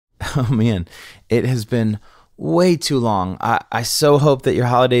Oh man, it has been way too long. I so hope that your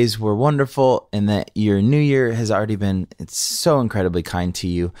holidays were wonderful and that your new year has already been, it's so incredibly kind to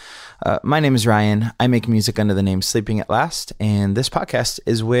you. My name is Ryan. I make music under the name Sleeping at Last, and this podcast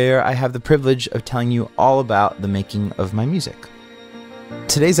is where I have the privilege of telling you all about the making of my music.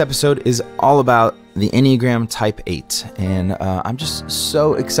 Today's episode is all about the Enneagram Type 8, and I'm just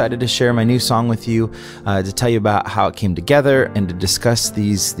so excited to share my new song with you, to tell you about how it came together, and to discuss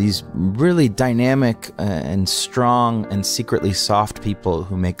these really dynamic and strong and secretly soft people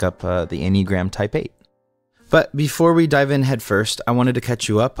who make up the Enneagram Type 8. But before we dive in head first, I wanted to catch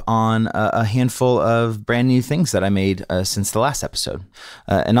you up on a handful of brand new things that I made since the last episode,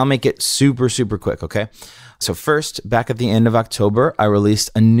 and I'll make it super quick, okay? So first, back at the end of October, I released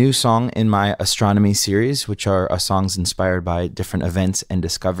a new song in my astronomy series, which are songs inspired by different events and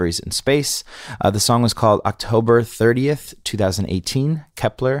discoveries in space. The song was called October 30th, 2018,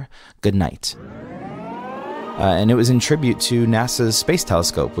 Kepler, Goodnight. And it was in tribute to NASA's space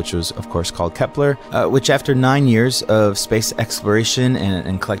telescope, which was, of course, called Kepler, which after 9 years of space exploration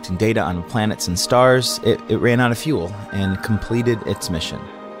and collecting data on planets and stars, it ran out of fuel and completed its mission.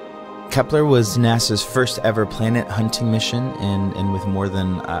 Kepler was NASA's first ever planet hunting mission, and with more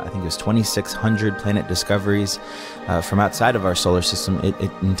than, I think it was 2,600 planet discoveries from outside of our solar system, it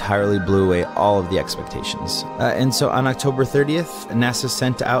entirely blew away all of the expectations. And so on October 30th, NASA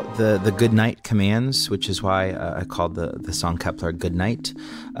sent out the Goodnight commands, which is why I called the song Kepler Goodnight,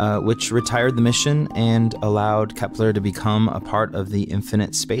 which retired the mission and allowed Kepler to become a part of the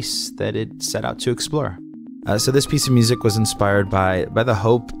infinite space that it set out to explore. So this piece of music was inspired by the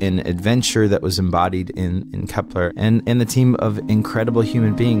hope and adventure that was embodied in Kepler and the team of incredible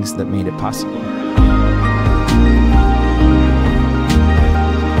human beings that made it possible.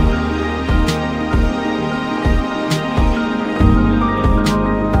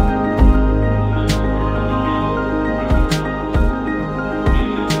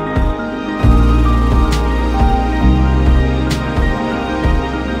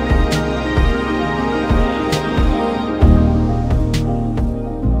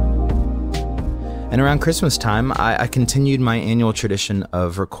 And around Christmas time, I continued my annual tradition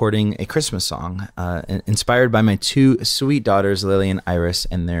of recording a Christmas song, inspired by my two sweet daughters, Lily and Iris,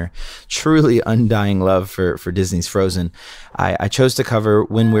 and their truly undying love for Disney's Frozen. I chose to cover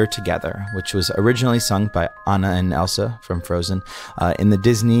When We're Together, which was originally sung by Anna and Elsa from Frozen, in the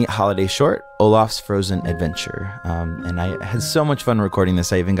Disney holiday short, Olaf's Frozen Adventure. And I had so much fun recording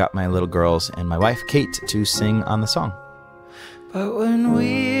this, I even got my little girls and my wife, Kate, to sing on the song. But when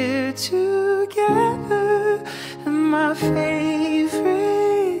we're together, and my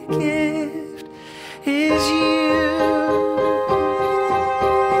favorite gift is you.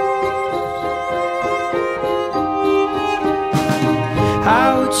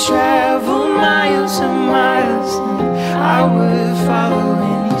 I would travel miles and miles, and I would follow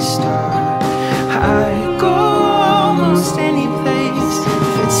any star. I'd go almost any place,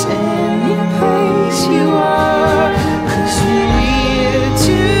 if it's any place you are. 'Cause we're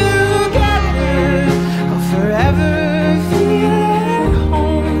together, I'll forever feel at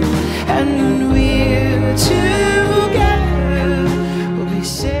home. And when we're together, we'll be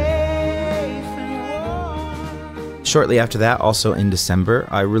safe and warm. Shortly after that, also in December,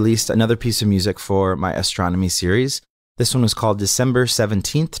 I released another piece of music for my astronomy series. This one was called December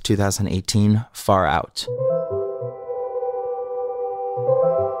 17th, 2018, Farout.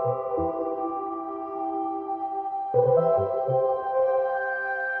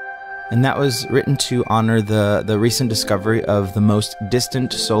 And that was written to honor the recent discovery of the most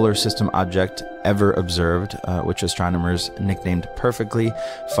distant solar system object ever observed, which astronomers nicknamed perfectly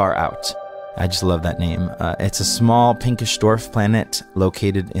Farout. I just love that name. It's a small pinkish dwarf planet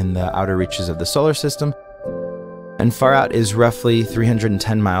located in the outer reaches of the solar system. And Farout is roughly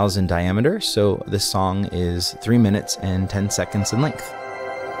 310 miles in diameter, so this song is 3 minutes and 10 seconds in length.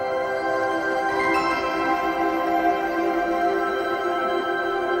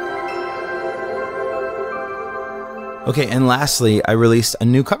 Okay, and lastly, I released a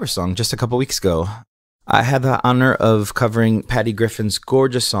new cover song just a couple weeks ago. I had the honor of covering Patty Griffin's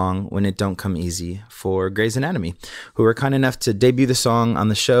gorgeous song, When It Don't Come Easy, for Grey's Anatomy, who were kind enough to debut the song on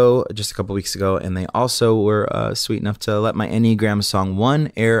the show just a couple weeks ago, and they also were sweet enough to let my Enneagram Song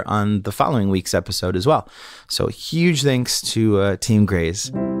 1 air on the following week's episode as well. So huge thanks to Team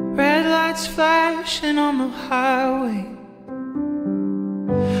Grey's. Red lights flashing on the highway.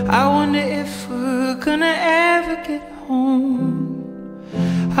 I wonder if we're gonna ever get home.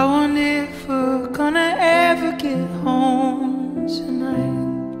 I wonder if we're gonna ever get home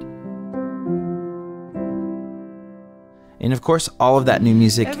tonight. And And of course, all of that new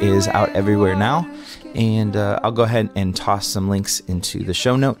music is out everywhere now. And I'll go ahead and toss some links into the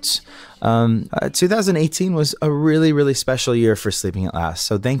show notes. 2018 was a really, really special year for Sleeping at Last.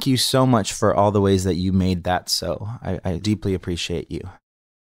 So thank you so much for all the ways that you made that so. I deeply appreciate you.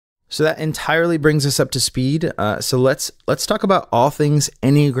 So that entirely brings us up to speed. So let's talk about all things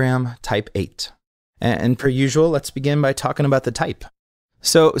Enneagram Type 8. And per usual, let's begin by talking about the type.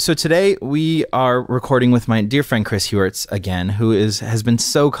 So today we are recording with my dear friend Chris Heuertz again, who has been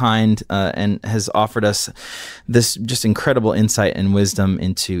so kind and has offered us this just incredible insight and wisdom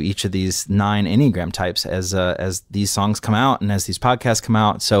into each of these 9 Enneagram types as these songs come out and as these podcasts come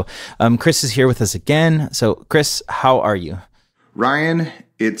out. So Chris is here with us again. So Chris, how are you? Ryan,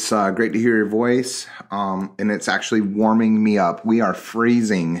 it's great to hear your voice, and it's actually warming me up. We are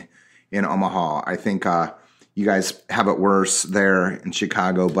freezing in Omaha. I think you guys have it worse there in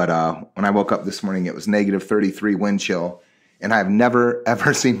Chicago, but when I woke up this morning, it was negative 33 wind chill, and I've never,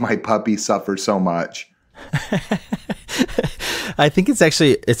 ever seen my puppy suffer so much. I think it's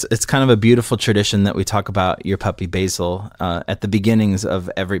actually, it's kind of a beautiful tradition that we talk about your puppy Basil at the beginnings of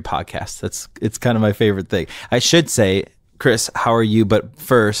every podcast. It's kind of my favorite thing. I should say, Chris, how are you? But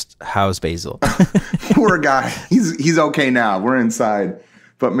first, how's Basil? Poor guy. He's okay now. We're inside.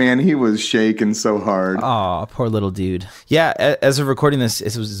 But man, he was shaking so hard. Oh, poor little dude. Yeah, as of recording this,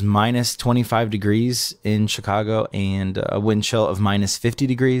 it was minus 25 degrees in Chicago and a wind chill of minus 50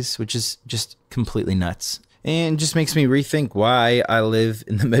 degrees, which is just completely nuts. And just makes me rethink why I live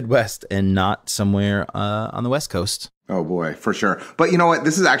in the Midwest and not somewhere on the West Coast. Oh boy, for sure. But you know what?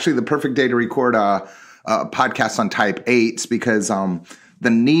 This is actually the perfect day to record a podcast on Type 8s because the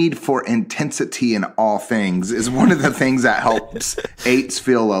need for intensity in all things is one of the things that helps 8s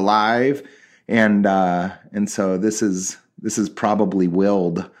feel alive. And so this is probably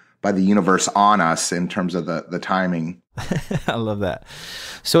willed by the universe on us in terms of the timing. I love that.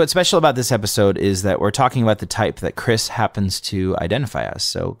 So what's special about this episode is that we're talking about the type that Chris happens to identify as.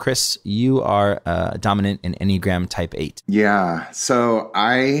 So Chris, you are dominant in Enneagram Type 8. Yeah. So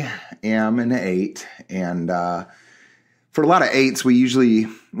I am an 8, and for a lot of 8s, we usually,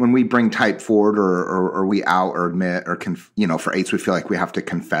 when we bring type forward or we out or admit or, for 8s, we feel like we have to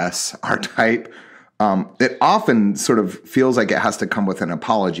confess our type. It often sort of feels like it has to come with an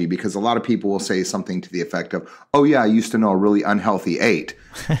apology because a lot of people will say something to the effect of, oh yeah, I used to know a really unhealthy 8.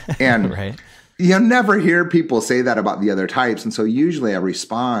 And right. You never hear people say that about the other types. And so usually I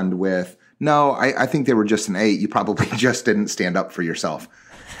respond with, no, I think they were just an 8. You probably just didn't stand up for yourself.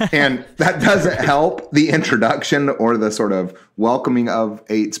 And that doesn't help the introduction or the sort of welcoming of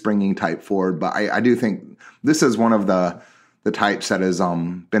 8s bringing type forward. But I do think this is one of the types that has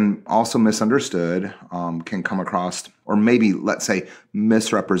been also misunderstood, can come across, or maybe, let's say,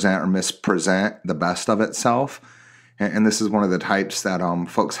 misrepresent or mispresent the best of itself. And this is one of the types that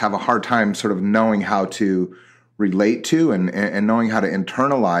folks have a hard time sort of knowing how to relate to and knowing how to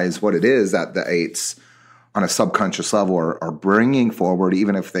internalize what it is that the 8s on a subconscious level are bringing forward,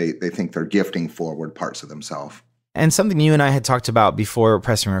 even if they think they're gifting forward parts of themselves. And something you and I had talked about before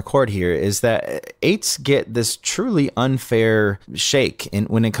pressing record here is that 8s get this truly unfair shake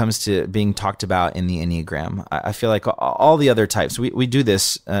when it comes to being talked about in the Enneagram. I feel like all the other types, we do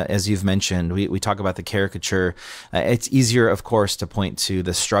this, as you've mentioned, we talk about the caricature. It's easier, of course, to point to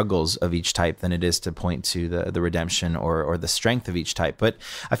the struggles of each type than it is to point to the redemption or the strength of each type. But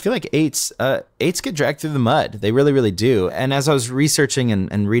I feel like 8s get dragged through the mud. They really, really do. And as I was researching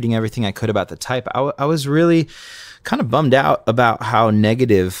and reading everything I could about the type, I was really kind of bummed out about how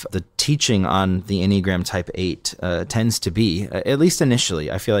negative the teaching on the Enneagram Type 8 tends to be, at least initially.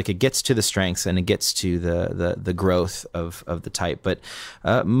 I feel like it gets to the strengths and it gets to the growth of the type, but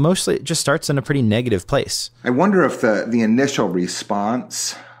mostly it just starts in a pretty negative place. I wonder if the initial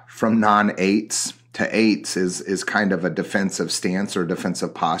response from non-8s to 8s is kind of a defensive stance or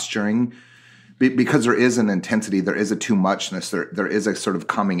defensive posturing, because there is an intensity, there is a too muchness, there is a sort of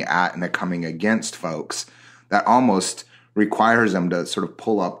coming at and a coming against folks that almost requires them to sort of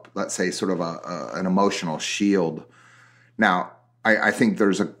pull up, let's say, sort of an emotional shield. Now, I think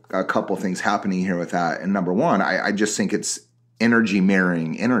there's a couple things happening here with that. And number one, I just think it's energy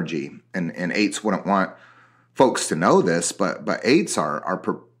mirroring energy. And 8s wouldn't want folks to know this, but 8s are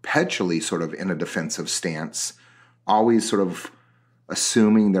perpetually sort of in a defensive stance, always sort of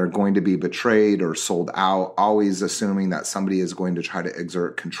assuming they're going to be betrayed or sold out, always assuming that somebody is going to try to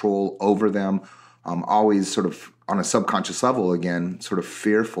exert control over them, always sort of on a subconscious level, again, sort of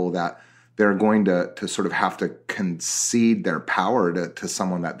fearful that they're going to sort of have to concede their power to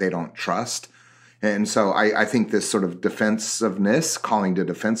someone that they don't trust. And so I think this sort of defensiveness, calling to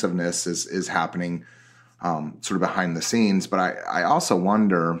defensiveness is happening sort of behind the scenes. But I also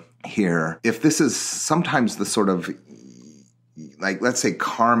wonder here if this is sometimes the sort of, like, let's say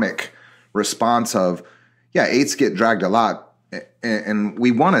karmic response of, yeah, eights get dragged a lot, and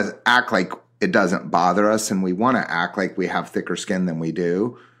we want to act like it doesn't bother us, and we want to act like we have thicker skin than we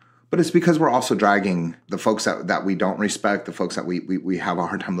do. But it's because we're also dragging the folks that we don't respect, the folks that we have a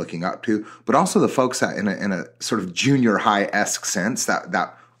hard time looking up to, but also the folks that in a sort of junior high-esque sense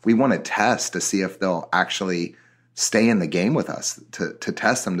that we want to test to see if they'll actually stay in the game with us, to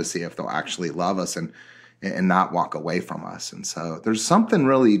test them to see if they'll actually love us and not walk away from us. And so there's something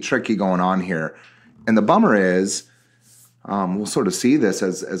really tricky going on here. And the bummer is, we'll sort of see this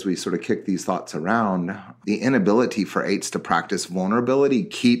as we sort of kick these thoughts around. The inability for eights to practice vulnerability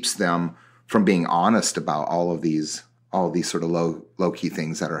keeps them from being honest about all of these sort of low key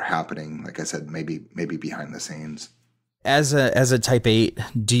things that are happening. Like I said, maybe behind the scenes. As a type 8,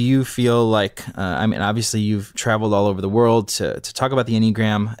 do you feel like, I mean, obviously you've traveled all over the world to talk about the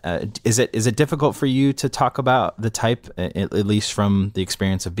Enneagram. Is it difficult for you to talk about the type, at least from the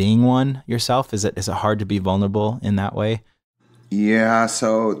experience of being one yourself? Is it hard to be vulnerable in that way? Yeah,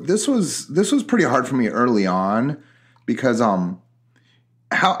 so this was pretty hard for me early on because how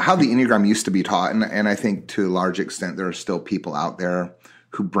the Enneagram used to be taught, and I think to a large extent there are still people out there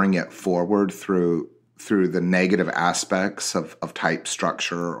who bring it forward through the negative aspects of type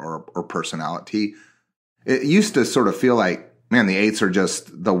structure or personality. It used to sort of feel like, man, the eights are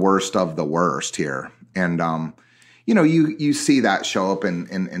just the worst of the worst here. And you see that show up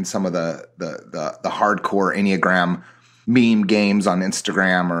in some of the hardcore Enneagram meme games on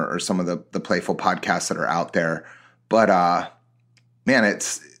Instagram or some of the playful podcasts that are out there. But man,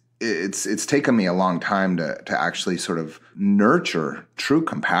 it's taken me a long time to actually sort of nurture true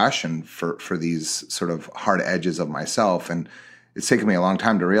compassion for these sort of hard edges of myself. And it's taken me a long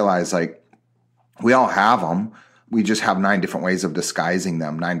time to realize, like, we all have them. We just have 9 different ways of disguising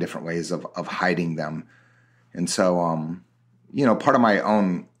them, 9 different ways of hiding them. And so, part of my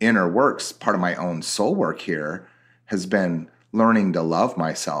own inner works, part of my own soul work here has been learning to love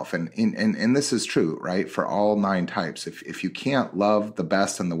myself. And this is true, right? For all 9 types. If you can't love the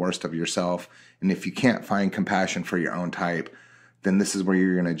best and the worst of yourself, and if you can't find compassion for your own type, then this is where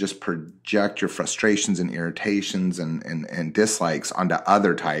you're going to just project your frustrations and irritations and dislikes onto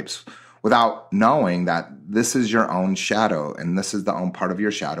other types without knowing that this is your own shadow, and this is the own part of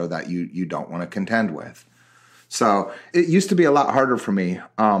your shadow that you don't want to contend with. So it used to be a lot harder for me.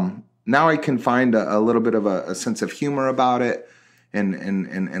 Now I can find a little bit of a sense of humor about it and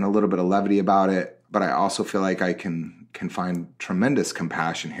a little bit of levity about it. But I also feel like I can find tremendous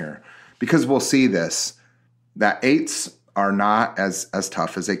compassion here, because we'll see this, that eights are not as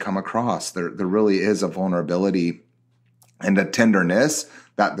tough as they come across. There really is a vulnerability and a tenderness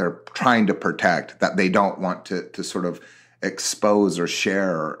that they're trying to protect, that they don't want to sort of expose or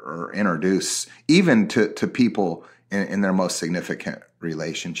share or introduce even to people in their most significant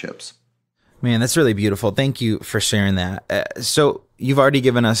relationships. Man, that's really beautiful. Thank you for sharing that. So you've already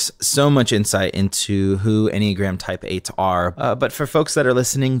given us so much insight into who Enneagram Type 8s are. But for folks that are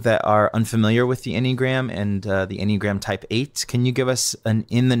listening that are unfamiliar with the Enneagram and the Enneagram Type 8, can you give us an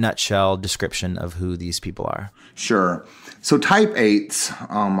in the nutshell description of who these people are? Sure. So Type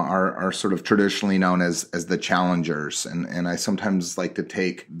 8s are sort of traditionally known as the challengers. And I sometimes like to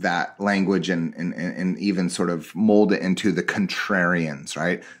take that language and even sort of mold it into the contrarians,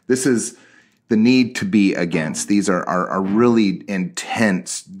 right? This is the need to be against. These are really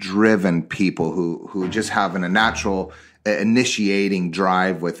intense, driven people who just have a natural initiating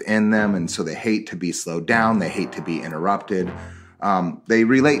drive within them. And so they hate to be slowed down. They hate to be interrupted. They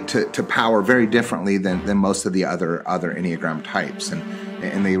relate to power very differently than most of the other Enneagram types.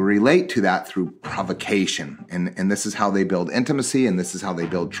 And they relate to that through provocation. And this is how they build intimacy, and this is how they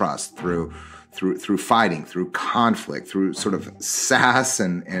build trust, through fighting, through conflict, through sort of sass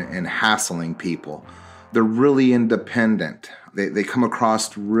and hassling people. They're really independent. They come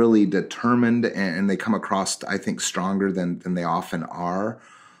across really determined, and they come across, I think, stronger than they often are.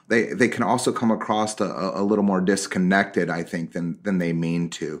 They can also come across a little more disconnected, I think, than they mean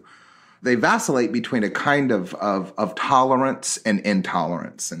to. They vacillate between a kind of tolerance and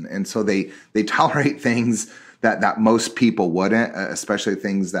intolerance. And so they tolerate things that most people wouldn't, especially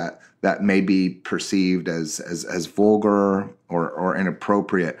things that may be perceived as vulgar or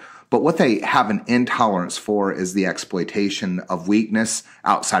inappropriate. But what they have an intolerance for is the exploitation of weakness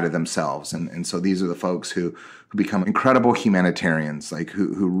outside of themselves. And so these are the folks who become incredible humanitarians, like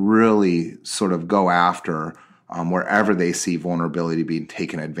who really sort of go after wherever they see vulnerability being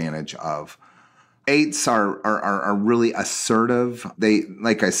taken advantage of. eights are really assertive. They,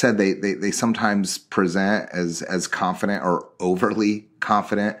 like I said, they sometimes present as confident or overly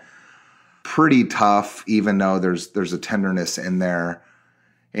confident, pretty tough, even though there's a tenderness in there.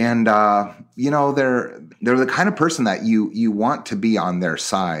 And, you know, they're the kind of person that you want to be on their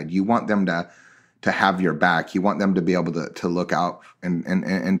side. You want them to have your back. You want them to be able to look out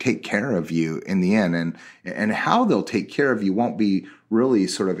and take care of you in the end. And how they'll take care of you won't be really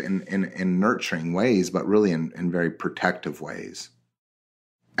sort of in nurturing ways, but really in very protective ways.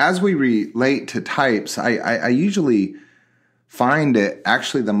 As we relate to types, I usually find it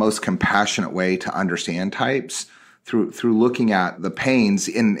actually the most compassionate way to understand types through looking at the pains.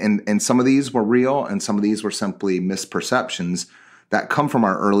 And some of these were real and some of these were simply misperceptions that come from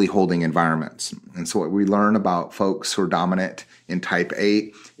our early holding environments. And so what we learn about folks who are dominant in type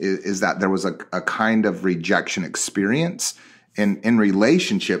 8 is that there was a kind of rejection experience in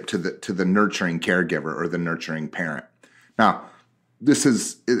relationship to the nurturing caregiver or the nurturing parent. Now,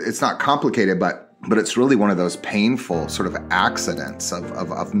 it's not complicated, but it's really one of those painful sort of accidents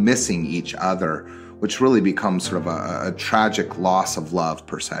of missing each other, which really becomes sort of a tragic loss of love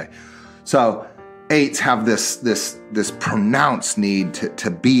per se. So eights have this pronounced need to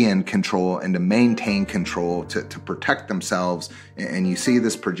be in control and to maintain control, to protect themselves. And you see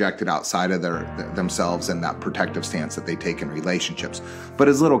this projected outside of themselves in that protective stance that they take in relationships. But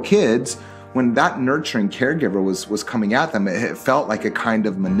as little kids, when that nurturing caregiver was coming at them, it felt like a kind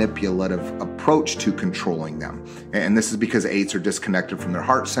of manipulative approach to controlling them. And this is because eights are disconnected from their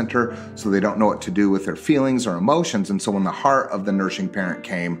heart center, so they don't know what to do with their feelings or emotions. And so when the heart of the nursing parent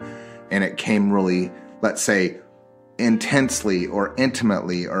came, and it came really, let's say, intensely or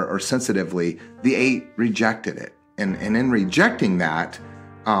intimately or sensitively, the eight rejected it. And in rejecting that,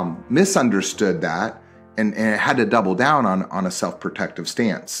 misunderstood that, and it had to double down on a self-protective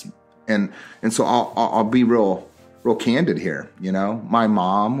stance. And so I'll be real candid here. You know, my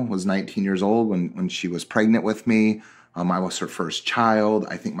mom was 19 years old when she was pregnant with me. I was her first child.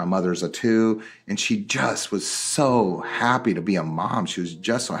 I think my mother's a 2, and she just was so happy to be a mom. She was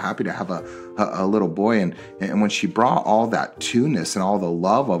just so happy to have a little boy. And when she brought all that 2-ness and all the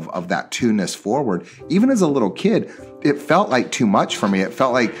love of that 2-ness forward, even as a little kid, it felt like too much for me. It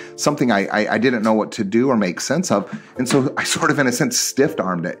felt like something I didn't know what to do or make sense of. And so I sort of, in a sense,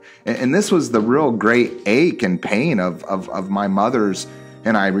 stiff-armed it. And this was the real great ache and pain of my mother's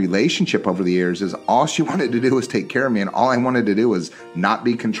and I relationship over the years. Is all she wanted to do was take care of me, and all I wanted to do was not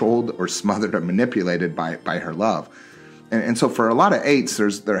be controlled or smothered or manipulated by her love. And so for a lot of eights,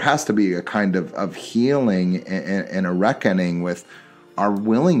 there has to be a kind of healing and a reckoning with our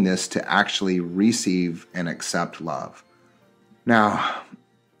willingness to actually receive and accept love. Now,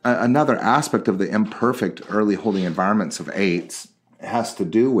 another aspect of the imperfect early holding environments of eights has to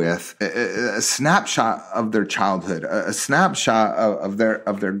do with a snapshot of their childhood, a snapshot of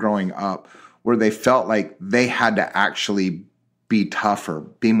their growing up, where they felt like they had to actually be tougher,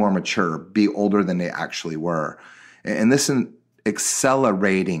 be more mature, be older than they actually were. And this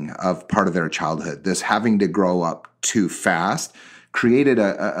accelerating of part of their childhood, this having to grow up too fast, created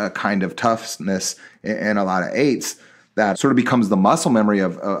a kind of toughness in a lot of eights that sort of becomes the muscle memory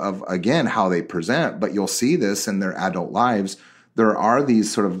of again, how they present. But you'll see this in their adult lives. There are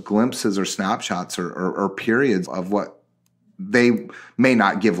these sort of glimpses or snapshots or periods of what they may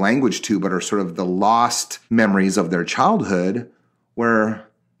not give language to, but are sort of the lost memories of their childhood, where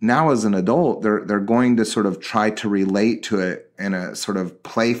now as an adult, they're going to sort of try to relate to it in a sort of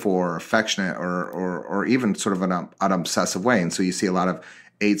playful or affectionate or even sort of an obsessive way. And so you see a lot of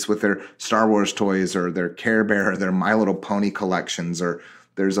eights with their Star Wars toys or their Care Bear or their My Little Pony collections, or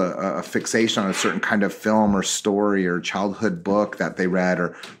there's a fixation on a certain kind of film or story or childhood book that they read,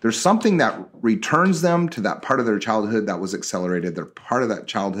 or there's something that returns them to that part of their childhood that was accelerated. They're part of that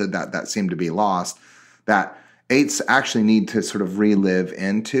childhood that seemed to be lost, that eights actually need to sort of relive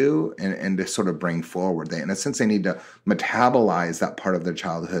into and to sort of bring forward. They, in a sense, they need to metabolize that part of their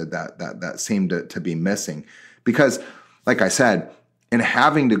childhood that seemed to be missing. Because, like I said, in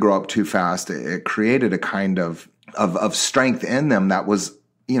having to grow up too fast, it created a kind of strength in them that was,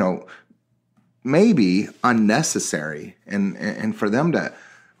 you know, maybe unnecessary. And for them to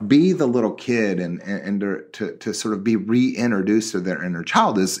be the little kid and to sort of be reintroduced to their inner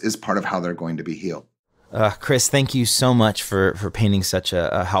child is part of how they're going to be healed. Chris, thank you so much for painting such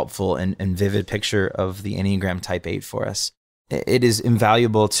a helpful and vivid picture of the Enneagram Type 8 for us. It is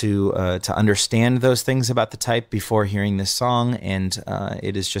invaluable to understand those things about the type before hearing this song, and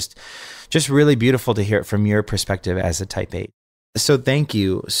it is just really beautiful to hear it from your perspective as a Type 8. So thank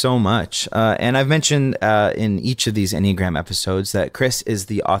you so much. And I've mentioned in each of these Enneagram episodes that Chris is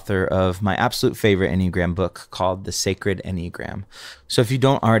the author of my absolute favorite Enneagram book called The Sacred Enneagram. So if you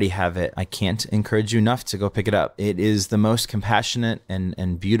don't already have it, I can't encourage you enough to go pick it up. It is the most compassionate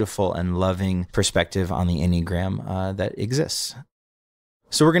and beautiful and loving perspective on the Enneagram that exists.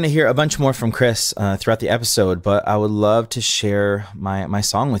 So we're going to hear a bunch more from Chris throughout the episode, but I would love to share my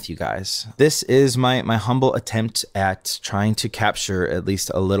song with you guys. This is my humble attempt at trying to capture at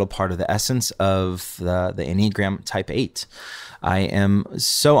least a little part of the essence of the Enneagram Type 8. I am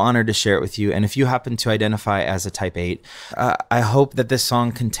so honored to share it with you. And if you happen to identify as a Type 8, I hope that this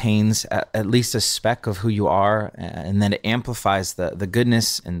song contains at least a speck of who you are, and that it amplifies the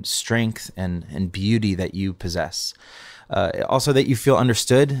goodness and strength and beauty that you possess. Also that you feel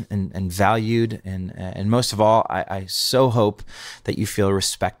understood and valued, and most of all, I so hope that you feel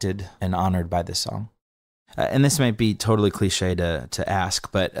respected and honored by this song. And this might be totally cliche to ask,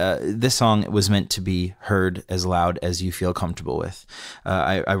 but this song was meant to be heard as loud as you feel comfortable with.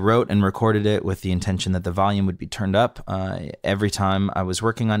 I wrote and recorded it with the intention that the volume would be turned up. Every time I was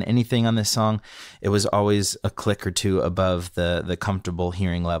working on anything on this song, it was always a click or two above the comfortable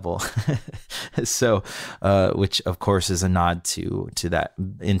hearing level. So, which of course is a nod to that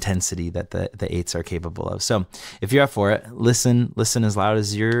intensity that the eights are capable of. So if you're up for it, listen as loud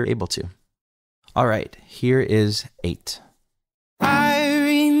as you're able to. All right, here is 8. I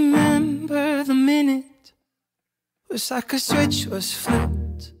remember the minute was like a switch was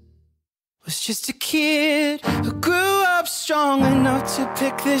flipped. Was just a kid who grew up strong enough to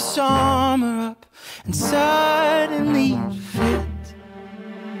pick this armor up and suddenly fit.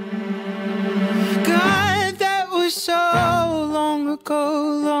 God, that was so long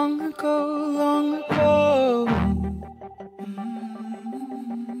ago, long ago, long ago.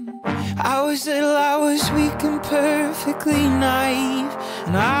 I was little, I was weak and perfectly naive,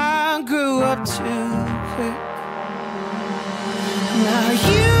 and I grew up too quick. Now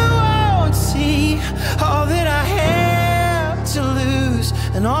you won't see all that I had to lose,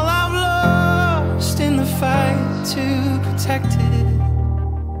 and all I've lost in the fight to protect it.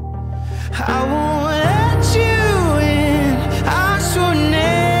 I won't let you in, I swore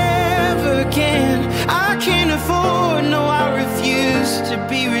never again. I can't afford, no, I refuse to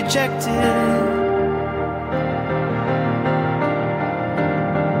be rejected.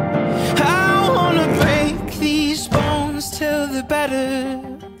 I wanna break these bones till they're better.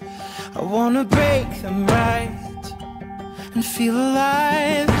 I wanna break them right and feel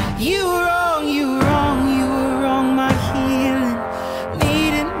alive. You were wrong, you were wrong, you were wrong. My healing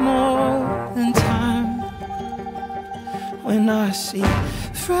needed more than time. When I see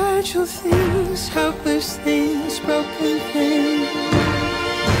fragile things, helpless things, broken things,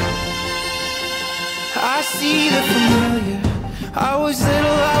 I see the familiar. I was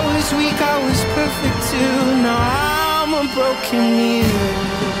little, I was weak, I was perfect too. Now I'm a broken mirror,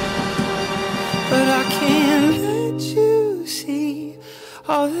 but I can't let you see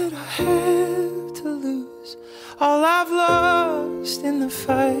all that I have to lose, all I've lost in the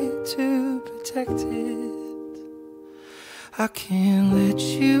fight to protect it. I can't let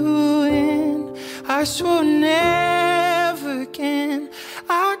you in, I swore never again.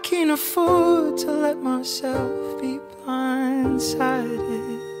 I can't afford to let myself be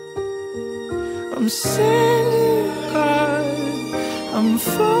blindsided. I'm standing guard, I'm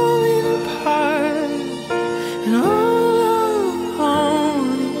falling apart, and all I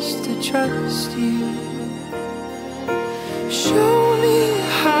want is to trust you. Show me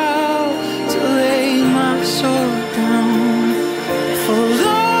how to lay my sword down for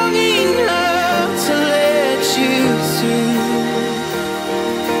long enough to let you through.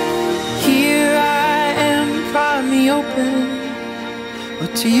 Here I am, pry me open.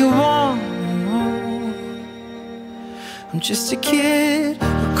 What do you want to know? I'm just a kid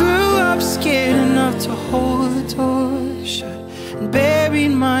who grew up scared enough to hold the door shut and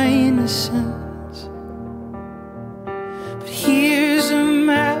buried my innocence. But here's a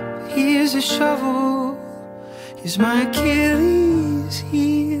map, here's a shovel, here's my Achilles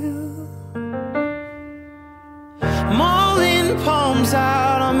heel. I'm all in, palms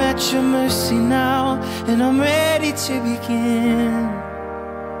out, I'm at your mercy now, and I'm ready to begin.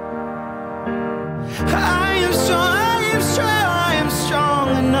 I am strong, I am strong, I am strong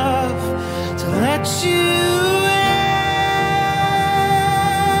enough to let you in.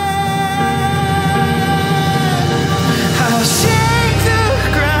 I'll shake the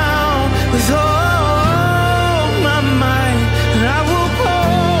ground with all my might, and I will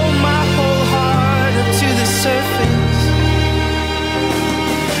pull my whole heart up to the surface.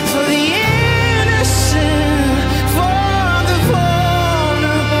 For the innocent, for the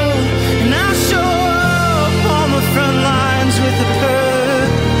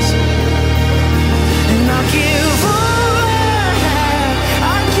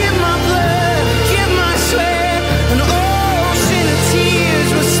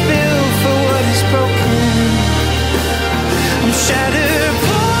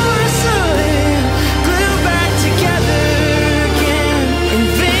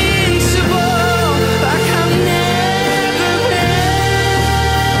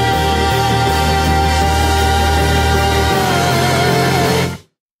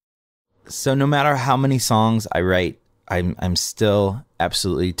So no matter how many songs I write, I'm still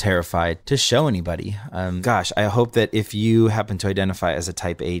absolutely terrified to show anybody. Gosh, I hope that if you happen to identify as a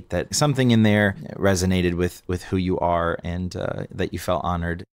type 8, that something in there resonated with who you are, and that you felt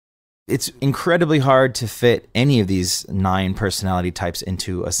honored. It's incredibly hard to fit any of these 9 personality types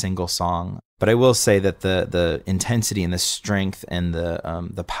into a single song. But I will say that the intensity and the strength and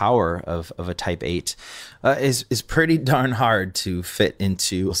the power of a type 8 is pretty darn hard to fit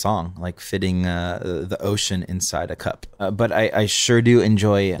into a song, like fitting the ocean inside a cup. But I sure do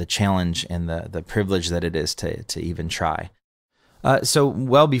enjoy the challenge and the privilege that it is to even try. So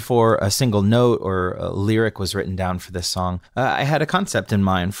well before a single note or a lyric was written down for this song, I had a concept in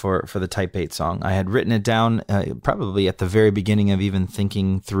mind for the Type 8 song. I had written it down probably at the very beginning of even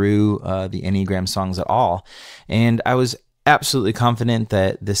thinking through the Enneagram songs at all. And I was absolutely confident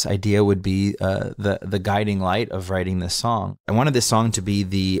that this idea would be the guiding light of writing this song. I wanted this song to be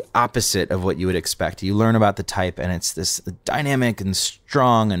the opposite of what you would expect. You learn about the type, and it's this dynamic and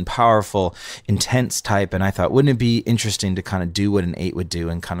strong and powerful, intense type. And I thought, wouldn't it be interesting to kind of do what an 8 would do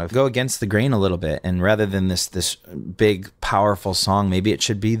and kind of go against the grain a little bit? And rather than this big, powerful song, maybe it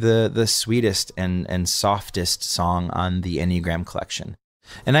should be the sweetest and softest song on the Enneagram collection.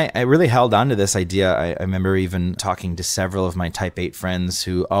 And I really held on to this idea. I remember even talking to several of my Type 8 friends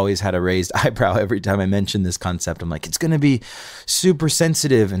who always had a raised eyebrow every time I mentioned this concept. I'm like, it's going to be super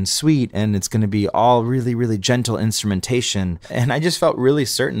sensitive and sweet, and it's going to be all really, really gentle instrumentation. And I just felt really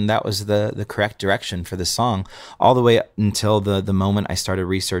certain that was the correct direction for the song, all the way until the moment I started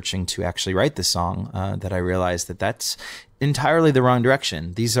researching to actually write the song, that I realized that that's entirely the wrong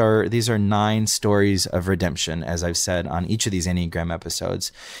direction. These are 9 stories of redemption, as I've said on each of these Enneagram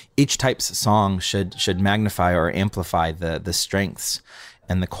episodes. Each type's song should magnify or amplify the strengths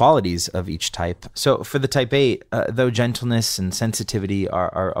and the qualities of each type. So for the Type 8, though gentleness and sensitivity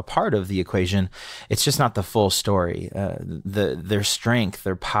are a part of the equation, it's just not the full story. Their strength,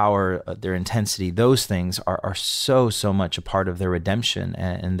 their power, their intensity, those things are so much a part of their redemption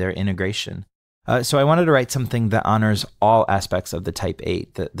and their integration. So I wanted to write something that honors all aspects of the Type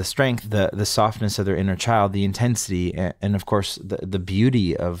 8, the strength, the softness of their inner child, the intensity, and of course, the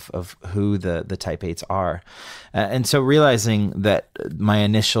beauty of who the Type 8s are. And so realizing that my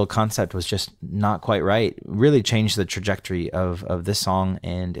initial concept was just not quite right really changed the trajectory of this song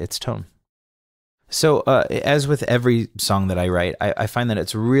and its tone. So as with every song that I write, I find that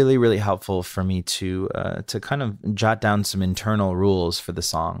it's really, really helpful for me to kind of jot down some internal rules for the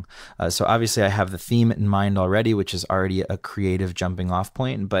song. So obviously I have the theme in mind already, which is already a creative jumping off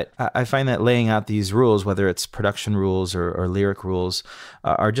point. But I find that laying out these rules, whether it's production rules or lyric rules,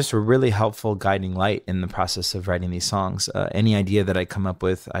 are just a really helpful guiding light in the process of writing these songs. Any idea that I come up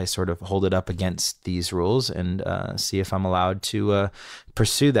with, I sort of hold it up against these rules and see if I'm allowed to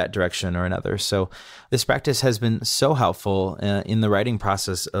pursue that direction or another. So this practice has been so helpful in the writing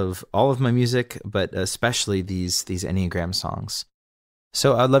process of all of my music, but especially these Enneagram songs.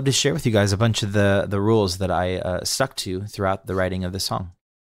 So I'd love to share with you guys a bunch of the rules that I stuck to throughout the writing of the song.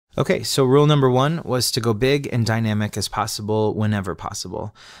 Okay, so rule number 1 was to go big and dynamic as possible whenever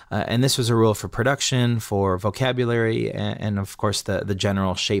possible. And this was a rule for production, for vocabulary, and of course the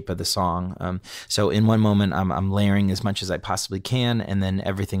general shape of the song. So in one moment, I'm layering as much as I possibly can, and then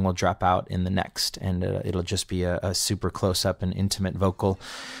everything will drop out in the next. And it'll just be a super close-up and intimate vocal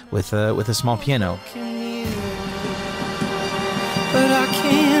with a small piano. But I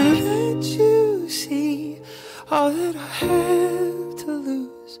can't let you see all that I have to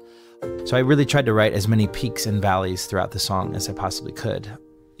lose. So I really tried to write as many peaks and valleys throughout the song as I possibly could.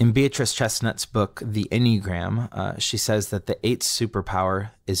 In Beatrice Chestnut's book, The Enneagram, she says that the 8's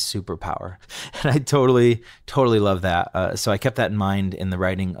superpower is superpower. And I totally love that. So I kept that in mind in the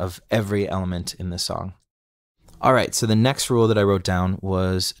writing of every element in the song. All right, so the next rule that I wrote down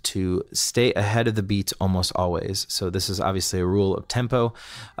was to stay ahead of the beats almost always. So this is obviously a rule of tempo,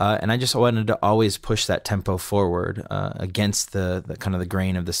 and I just wanted to always push that tempo forward against the kind of the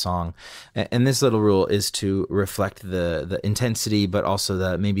grain of the song. And this little rule is to reflect the intensity, but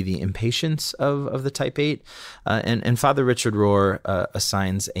also maybe the impatience of the Type 8. And Father Richard Rohr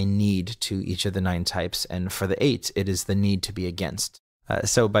assigns a need to each of the 9 types, and for the 8, it is the need to be against.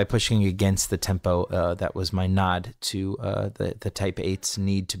 So by pushing against the tempo, that was my nod to the Type 8's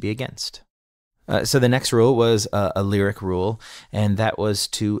need to be against. So the next rule was a lyric rule, and that was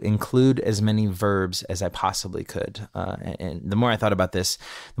to include as many verbs as I possibly could. And the more I thought about this,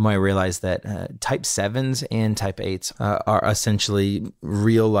 the more I realized that type 7s and type 8s are essentially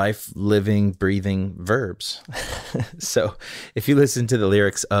real life, living, breathing verbs. So if you listen to the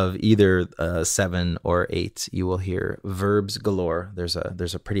lyrics of either 7 or 8, you will hear verbs galore. There's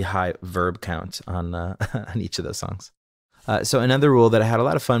a pretty high verb count on on each of those songs. So another rule that I had a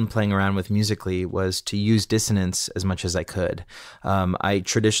lot of fun playing around with musically was to use dissonance as much as I could. I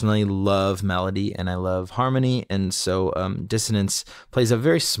traditionally love melody and I love harmony, and so dissonance plays a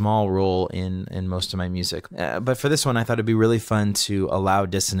very small role in most of my music. But for this one, I thought it'd be really fun to allow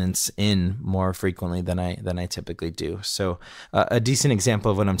dissonance in more frequently than I typically do. So a decent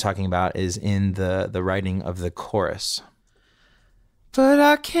example of what I'm talking about is in the writing of the chorus. But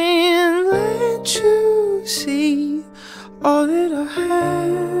I can't let you see all that I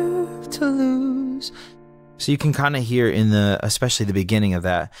have to lose. So you can kind of hear in especially the beginning of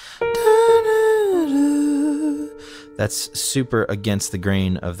that, that's super against the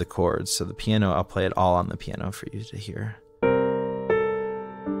grain of the chords. So the piano, I'll play it all on the piano for you to hear.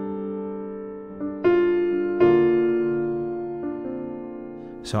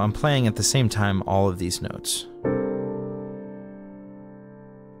 So I'm playing at the same time all of these notes.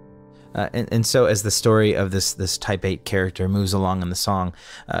 And so as the story of this type 8 character moves along in the song,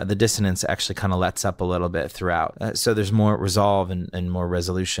 the dissonance actually kind of lets up a little bit throughout. So there's more resolve and more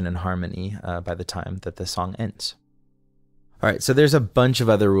resolution and harmony by the time that the song ends. All right, so there's a bunch of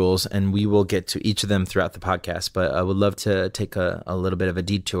other rules, and we will get to each of them throughout the podcast, but I would love to take a little bit of a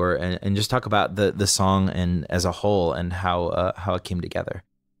detour and just talk about the song and as a whole and how it came together.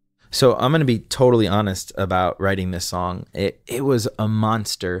 So I'm going to be totally honest about writing this song. It was a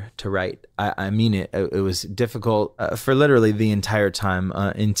monster to write. I mean it. It was difficult for literally the entire time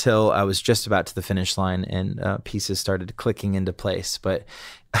until I was just about to the finish line and pieces started clicking into place. But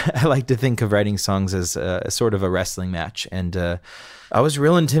I like to think of writing songs as a sort of a wrestling match, and I was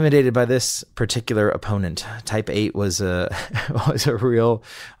real intimidated by this particular opponent. Type 8 was a real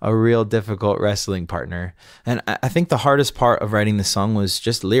difficult wrestling partner, and I think the hardest part of writing the song was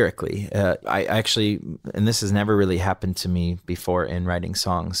just lyrically. I actually, and this has never really happened to me before in writing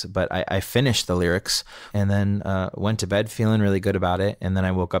songs, but I finished the lyrics and then went to bed feeling really good about it, and then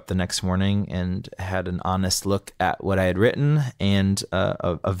I woke up the next morning and had an honest look at what I had written, and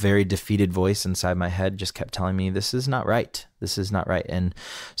a very defeated voice inside my head just kept telling me, this is not right. This is not right. And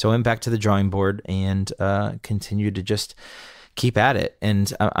so I went back to the drawing board and continued to just keep at it.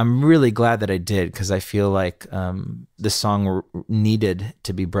 And I'm really glad that I did, because I feel like the song needed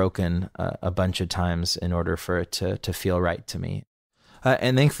to be broken a bunch of times in order for it to feel right to me.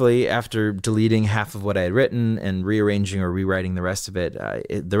 And thankfully, after deleting half of what I had written and rearranging or rewriting the rest of it,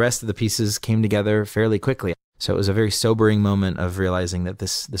 the rest of the pieces came together fairly quickly. So it was a very sobering moment of realizing that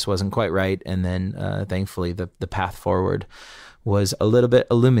this wasn't quite right. And then thankfully, the path forward was a little bit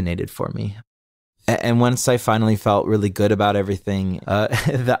illuminated for me. And once I finally felt really good about everything,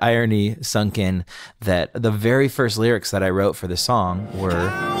 the irony sunk in that the very first lyrics that I wrote for the song were,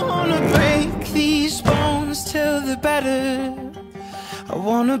 I wanna break these bones till they're better. I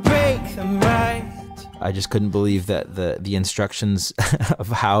wanna break them right. I just couldn't believe that the instructions of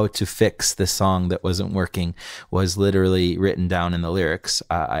how to fix this song that wasn't working was literally written down in the lyrics.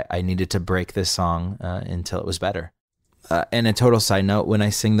 I needed to break this song until it was better. And a total side note, when I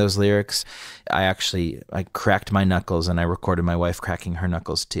sing those lyrics, I cracked my knuckles, and I recorded my wife cracking her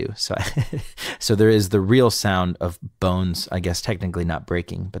knuckles too. So, so there is the real sound of bones, I guess technically not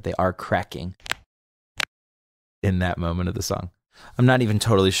breaking, but they are cracking in that moment of the song. I'm not even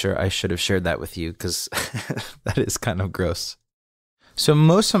totally sure I should have shared that with you, because that is kind of gross. So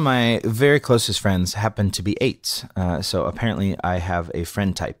most of my very closest friends happen to be 8s. So apparently I have a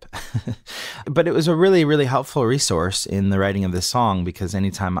friend type. But it was a really, really helpful resource in the writing of this song, because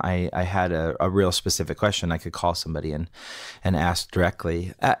anytime I had a real specific question, I could call somebody and ask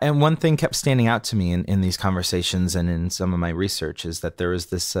directly. And one thing kept standing out to me in these conversations and in some of my research is that there was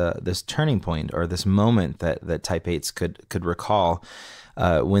this turning point, or this moment that type 8s could recall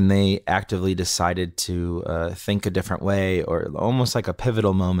when they actively decided to think a different way, or almost like a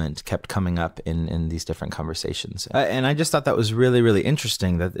pivotal moment kept coming up in these different conversations. And I just thought that was really, really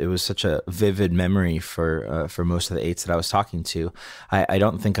interesting, that it was such a vivid memory for most of the 8s that I was talking to. I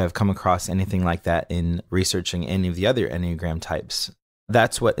don't think I've come across anything like that in researching any of the other Enneagram types.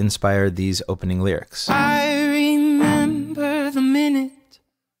 That's what inspired these opening lyrics. I remember the minute,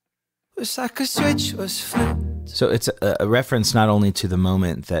 it was like a switch was flipped. So it's a reference not only to the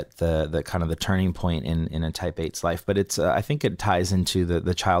moment that the kind of the turning point in a Type 8's life, but it's I think it ties into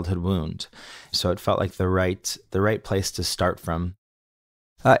the childhood wound. So it felt like the right place to start from.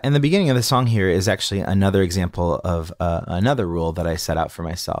 And the beginning of the song here is actually another example of another rule that I set out for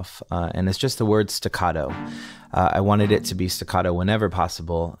myself, and it's just the word staccato. I wanted it to be staccato whenever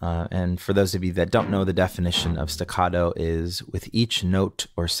possible, and for those of you that don't know, the definition of staccato is with each note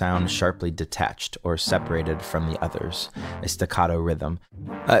or sound sharply detached or separated from the others, a staccato rhythm.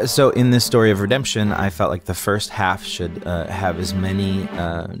 So in this story of redemption, I felt like the first half should have as many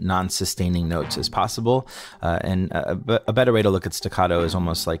non-sustaining notes as possible, and a better way to look at staccato is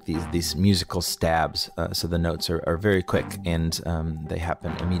almost like these musical stabs, so the notes are very quick and they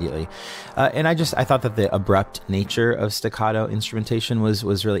happen immediately. And I thought that the abrupt nature of staccato instrumentation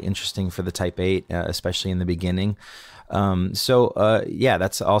was really interesting for the Type 8, especially in the beginning.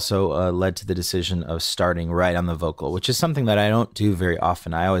 That's also led to the decision of starting right on the vocal, which is something that I don't do very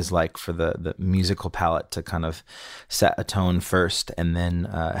often. I always like for the musical palette to kind of set a tone first and then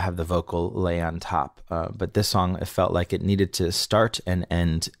have the vocal lay on top. But this song, it felt like it needed to start and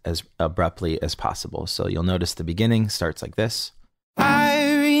end as abruptly as possible. So you'll notice the beginning starts like this.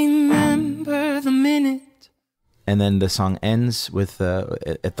 I remember the minute. And then the song ends with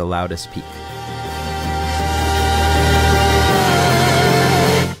at the loudest peak.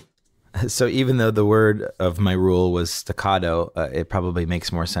 So even though the word of my rule was staccato, it probably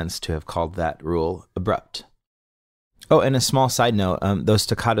makes more sense to have called that rule abrupt. Oh, and a small side note, those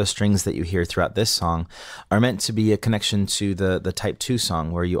staccato strings that you hear throughout this song are meant to be a connection to the Type 2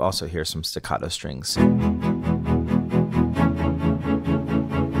 song, where you also hear some staccato strings.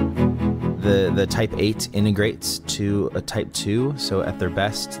 The Type 8 integrates to a Type 2, so at their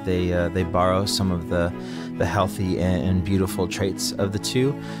best, they borrow some of the healthy and beautiful traits of the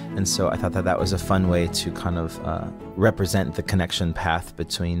two, and so I thought that was a fun way to kind of represent the connection path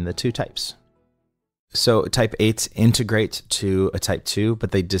between the two types. So Type 8s integrate to a Type 2,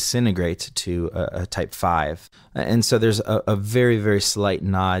 but they disintegrate to a Type 5. And so there's a very, very slight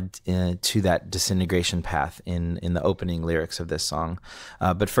nod to that disintegration path in the opening lyrics of this song.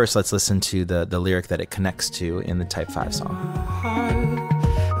 But first, let's listen to the lyric that it connects to in the Type 5 song.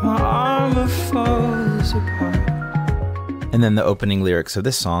 My armor falls apart. And then the opening lyrics of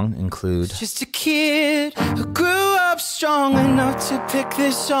this song include, Just a kid who grew up strong enough to pick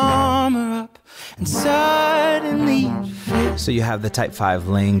this armor up and suddenly fit. So you have the Type 5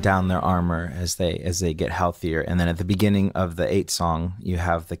 laying down their armor as they get healthier, and then at the beginning of the 8 song, you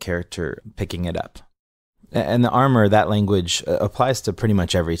have the character picking it up. And the armor, that language applies to pretty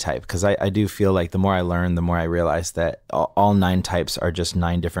much every type, because I do feel like the more I learn, the more I realize that all 9 types are just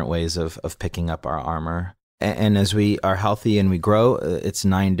 9 different ways of picking up our armor. And as we are healthy and we grow, it's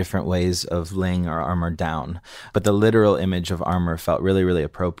 9 different ways of laying our armor down. But the literal image of armor felt really, really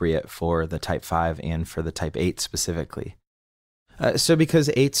appropriate for the Type 5 and for the Type 8 specifically. So because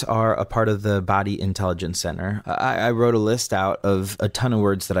 8s are a part of the Body Intelligence Center, I wrote a list out of a ton of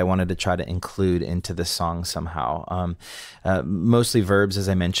words that I wanted to try to include into this song somehow. Mostly verbs, as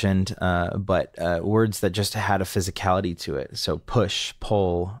I mentioned, but words that just had a physicality to it. So push,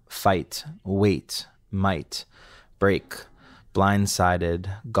 pull, fight, wait, might, break, blindsided,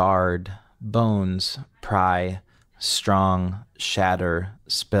 guard, bones, pry, strong, shatter,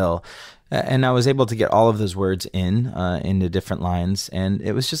 spill. And I was able to get all of those words into different lines, and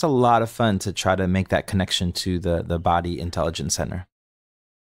it was just a lot of fun to try to make that connection to the Body Intelligence Center.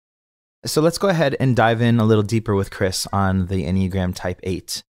 So let's go ahead and dive in a little deeper with Chris on the Enneagram Type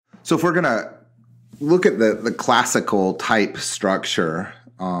 8. So if we're going to look at the classical type structure,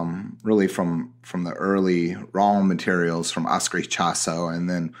 really from the early raw materials from Oscar Ichazo, and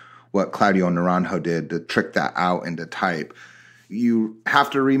then what Claudio Naranjo did to trick that out into type, you have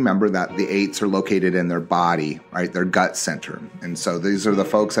to remember that the 8s are located in their body, right? Their gut center. And so these are the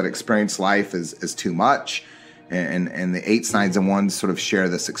folks that experience life as too much. And the 8s, 9s, and 1s sort of share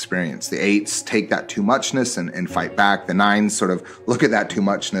this experience. The 8s take that too muchness and fight back. The 9s sort of look at that too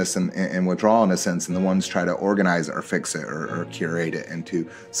muchness and withdraw in a sense. And the 1s try to organize it or fix it or curate it into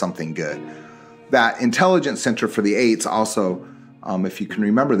something good. That intelligence center for the 8s also, if you can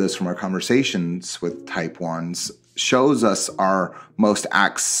remember this from our conversations with Type 1s, shows us our most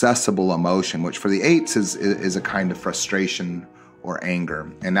accessible emotion, which for the 8s is a kind of frustration or anger.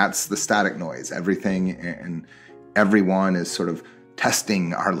 And that's the static noise. Everything and everyone is sort of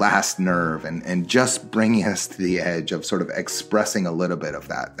testing our last nerve and just bringing us to the edge of sort of expressing a little bit of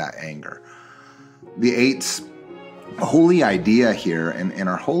that anger. The 8s holy idea here, and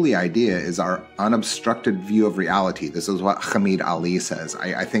our holy idea is our unobstructed view of reality. This is what Hamid Ali says.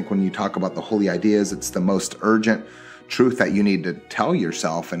 I think when you talk about the holy ideas, it's the most urgent truth that you need to tell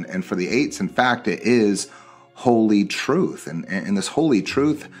yourself. And for the eights, in fact, it is holy truth. And this holy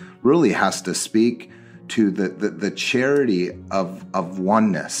truth really has to speak to the charity of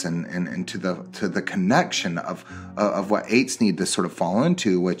oneness and to the connection of what eights need to sort of fall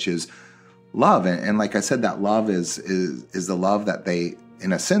into, which is love. And like I said, that love is the love that they,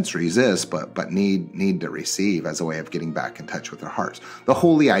 in a sense, resist, but need to receive as a way of getting back in touch with their hearts. The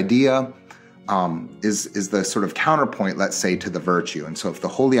holy idea is the sort of counterpoint, let's say, to the virtue. And so if the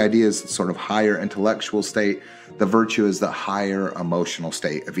holy idea is sort of higher intellectual state, the virtue is the higher emotional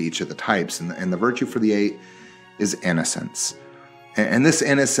state of each of the types. And the virtue for the eight is innocence. And this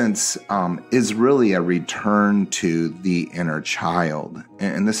innocence is really a return to the inner child.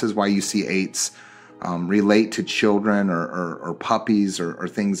 And this is why you see eights relate to children or puppies or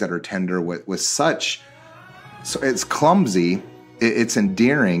things that are tender with such, so it's clumsy, it's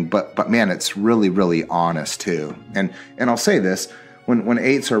endearing, but man, it's really, really honest too. And I'll say this, when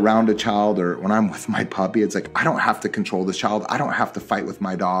eights are around a child, or when I'm with my puppy, it's like, I don't have to control this child. I don't have to fight with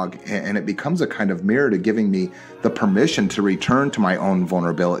my dog. And it becomes a kind of mirror to giving me the permission to return to my own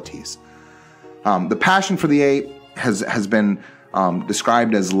vulnerabilities. The passion for the eight has been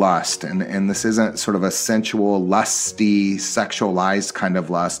described as lust. And this isn't sort of a sensual, lusty, sexualized kind of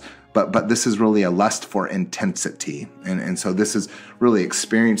lust, but this is really a lust for intensity. And so this is really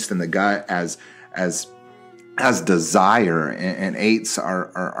experienced in the gut as desire, and eights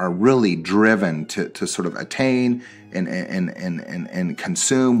are really driven to sort of attain and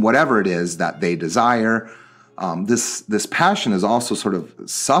consume whatever it is that they desire. This passion is also sort of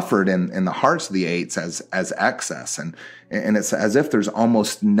suffered in the hearts of the eights as excess, and it's as if there's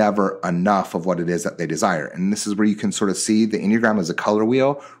almost never enough of what it is that they desire. And this is where you can sort of see the Enneagram as a color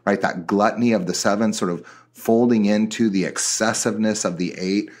wheel, right? That gluttony of the seven sort of folding into the excessiveness of the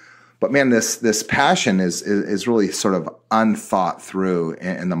eight. But man, this passion is really sort of unthought through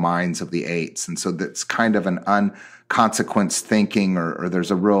in the minds of the eights. And so that's kind of an unconsequenced thinking, or there's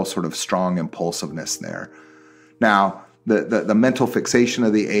a real sort of strong impulsiveness there. Now, the mental fixation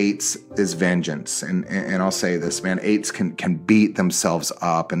of the eights is vengeance. And I'll say this, man, eights can beat themselves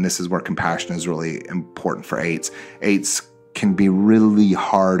up. And this is where compassion is really important for eights. Eights can be really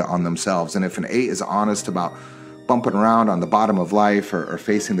hard on themselves. And if an eight is honest about bumping around on the bottom of life or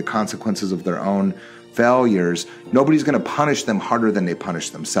facing the consequences of their own failures, nobody's going to punish them harder than they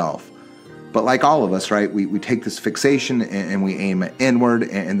punish themselves. But like all of us, right, we take this fixation and we aim it inward,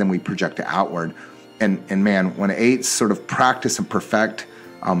 and then we project it outward. And man, when eights sort of practice and perfect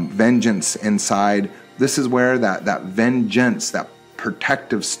vengeance inside, this is where that vengeance, that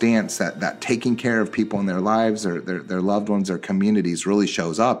protective stance, that taking care of people in their lives or their loved ones, their communities really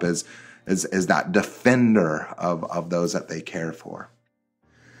shows up as that defender of those that they care for.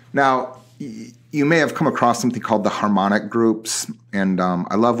 Now, you may have come across something called the harmonic groups, and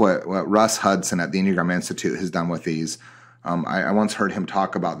I love what Russ Hudson at the Enneagram Institute has done with these. I once heard him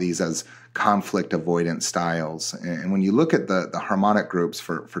talk about these as conflict avoidance styles. And when you look at the harmonic groups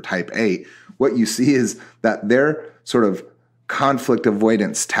for type 8, what you see is that they're sort of conflict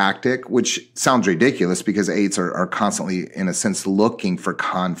avoidance tactic, which sounds ridiculous because eights are constantly, in a sense, looking for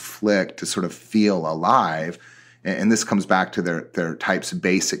conflict to sort of feel alive. And this comes back to their type's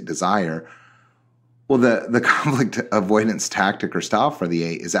basic desire. Well, the conflict avoidance tactic or style for the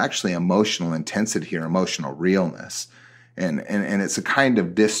eight is actually emotional intensity or emotional realness. And it's a kind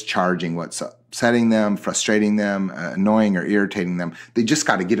of discharging what's upsetting them, frustrating them, annoying or irritating them. They just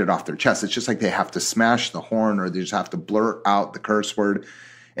got to get it off their chest. It's just like they have to smash the horn, or they just have to blurt out the curse word,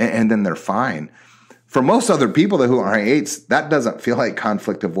 and then they're fine. For most other people who are eights, that doesn't feel like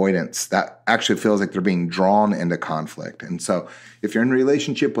conflict avoidance. That actually feels like they're being drawn into conflict. And so if you're in a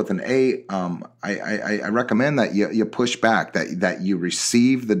relationship with an eight, I recommend that you push back, that you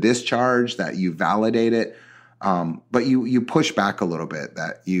receive the discharge, that you validate it, but you push back a little bit,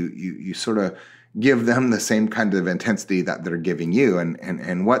 that you sort of give them the same kind of intensity that they're giving you.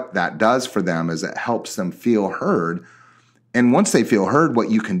 And what that does for them is it helps them feel heard. And once they feel heard,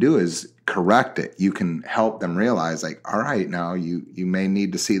 what you can do is correct it. You can help them realize, like, all right, now you may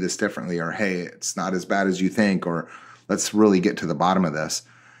need to see this differently, or hey, it's not as bad as you think, or let's really get to the bottom of this.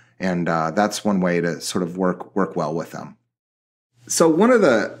 And that's one way to sort of work well with them. So one of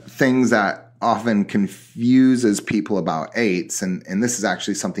the things that often confuses people about eights, and this is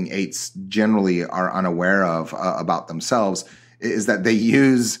actually something eights generally are unaware of about themselves, is that they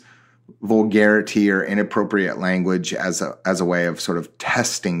use vulgarity or inappropriate language as a way of sort of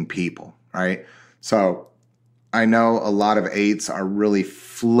testing people, right? So I know a lot of eights are really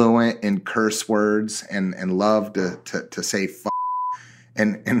fluent in curse words and love to say f.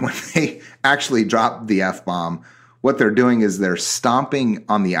 And when they actually drop the F-bomb, what they're doing is they're stomping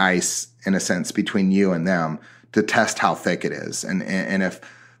on the ice, in a sense, between you and them to test how thick it is. And if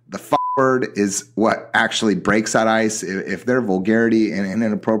the f word is what actually breaks that ice, if their vulgarity and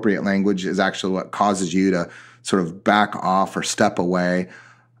inappropriate language is actually what causes you to sort of back off or step away,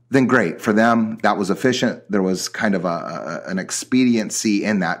 then great. For them, that was efficient. There was kind of an expediency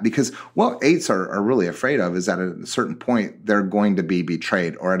in that, because what eights are really afraid of is that at a certain point, they're going to be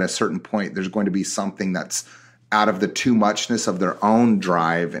betrayed, or at a certain point, there's going to be something that's out of the too muchness of their own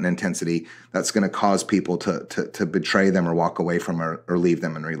drive and intensity that's going to cause people to betray them or walk away from or leave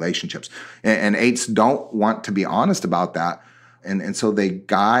them in relationships. And eights don't want to be honest about that. And so they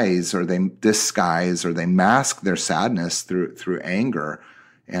guise or they disguise or they mask their sadness through anger.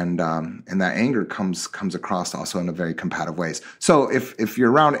 And that anger comes across also in a very combative ways. So if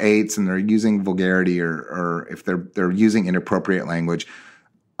you're around eights and they're using vulgarity or if they're using inappropriate language,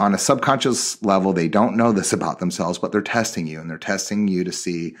 on a subconscious level, they don't know this about themselves, but they're testing you, and they're testing you to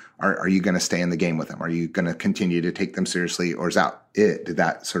see, are you going to stay in the game with them? Are you going to continue to take them seriously, or is that it? Did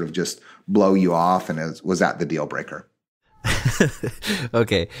that sort of just blow you off, and was that the deal breaker?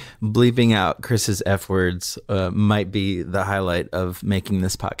 Okay, bleeping out Chris's F words might be the highlight of making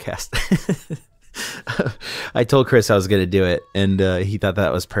this podcast. I told Chris I was going to do it, and he thought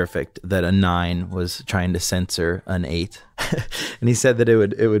that was perfect, that a 9 was trying to censor an 8. And he said that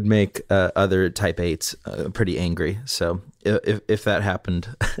it would make other type 8s pretty angry. So if that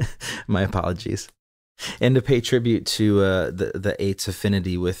happened, my apologies. And to pay tribute to the 8's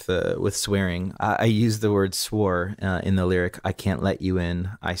affinity with swearing, I use the word swore in the lyric, "I can't let you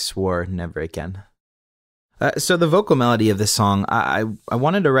in, I swore never again." So the vocal melody of this song, I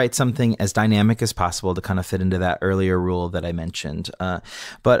wanted to write something as dynamic as possible to kind of fit into that earlier rule that I mentioned.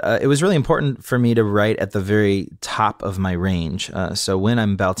 But it was really important for me to write at the very top of my range. So when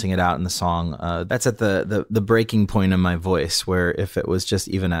I'm belting it out in the song, that's at the breaking point of my voice, where if it was just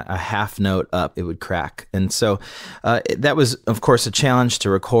even a half note up, it would crack. And so that was, of course, a challenge to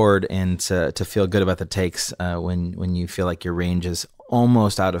record and to feel good about the takes when you feel like your range is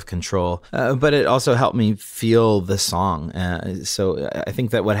almost out of control, but it also helped me feel the song. So I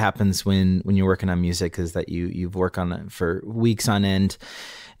think that what happens when you're working on music is that you've worked on it for weeks on end,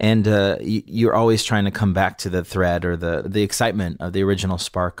 and you're always trying to come back to the thread or the excitement of the original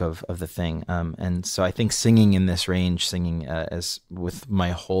spark of the thing. And so I think singing in this range, singing as with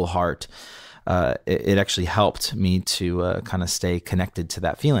my whole heart, it actually helped me to kind of stay connected to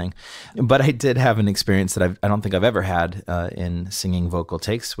that feeling. But I did have an experience that I don't think I've ever had in singing vocal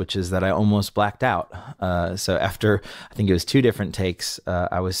takes, which is that I almost blacked out. So after, I think it was 2 different takes,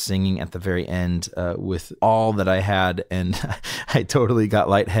 I was singing at the very end with all that I had, and I totally got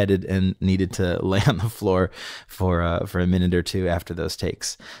lightheaded and needed to lay on the floor for a minute or 2 after those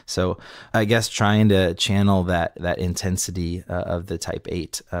takes. So I guess trying to channel that intensity of the Type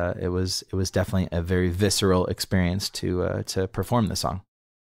 8, it was definitely a very visceral experience to perform the song.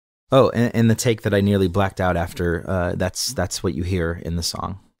 Oh, and the take that I nearly blacked out after, that's what you hear in the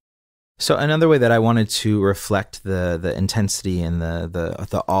song. So another way that I wanted to reflect the intensity and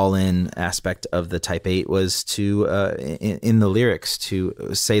the all-in aspect of the Type 8 was to, in the lyrics, to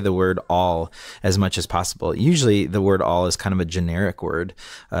say the word all as much as possible. Usually the word all is kind of a generic word.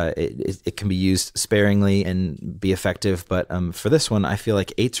 It can be used sparingly and be effective, but for this one, I feel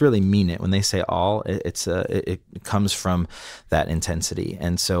like 8s really mean it. When they say all, it comes from that intensity.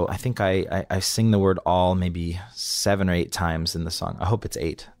 And so I think I sing the word all maybe 7 or 8 times in the song. I hope it's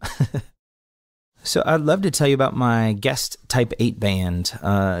 8. So I'd love to tell you about my guest Type 8 band,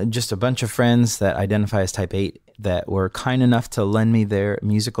 just a bunch of friends that identify as Type 8 that were kind enough to lend me their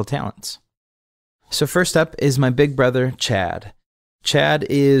musical talents. So first up is my big brother, Chad. Chad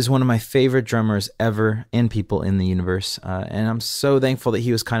is one of my favorite drummers ever and people in the universe, and I'm so thankful that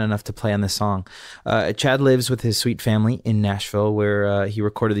he was kind enough to play on this song. Chad lives with his sweet family in Nashville, where he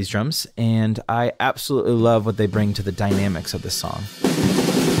recorded these drums, and I absolutely love what they bring to the dynamics of this song.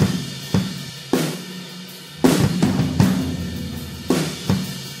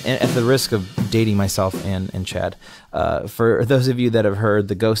 And at the risk of dating myself and Chad, for those of you that have heard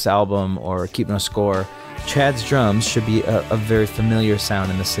the Ghost album or Keep No Score, Chad's drums should be a very familiar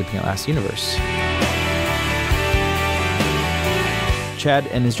sound in the Sleeping at Last universe. Chad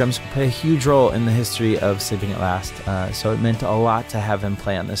and his drums play a huge role in the history of Sleeping at Last, so it meant a lot to have him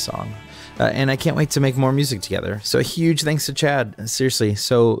play on this song. And I can't wait to make more music together. So a huge thanks to Chad. Seriously,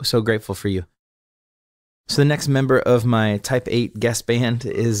 so grateful for you. So the next member of my Type 8 guest band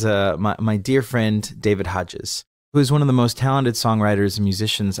is my dear friend, David Hodges, who is one of the most talented songwriters and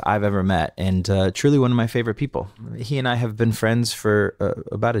musicians I've ever met, and truly one of my favorite people. He and I have been friends for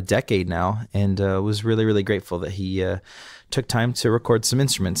about a decade now, and was really, really grateful that he took time to record some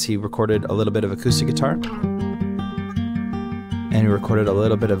instruments. He recorded a little bit of acoustic guitar, and he recorded a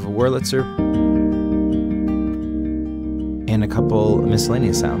little bit of Wurlitzer, and a couple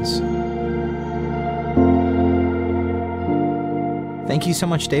miscellaneous sounds. Thank you so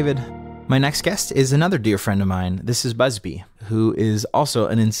much, David. My next guest is another dear friend of mine. This is Busby, who is also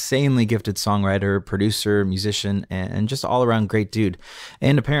an insanely gifted songwriter, producer, musician, and just all-around great dude,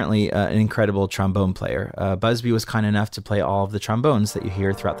 and apparently an incredible trombone player. Busby was kind enough to play all of the trombones that you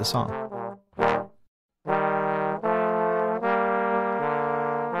hear throughout the song.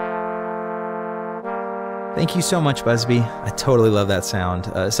 Thank you so much, Busby. I totally love that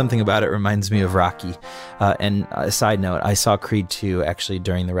sound. Something about it reminds me of Rocky. And a side note, I saw Creed 2 actually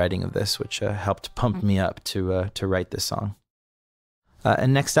during the writing of this, which helped pump me up to write this song.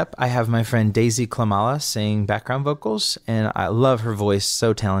 And next up, I have my friend Daisy Klamala singing background vocals, and I love her voice,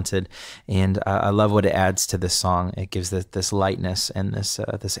 so talented, and I love what it adds to this song. It gives this lightness and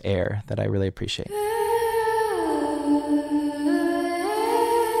this air that I really appreciate.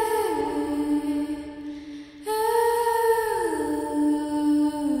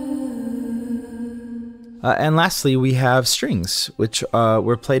 And lastly, we have strings, which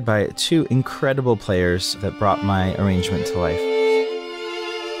were played by two incredible players that brought my arrangement to life.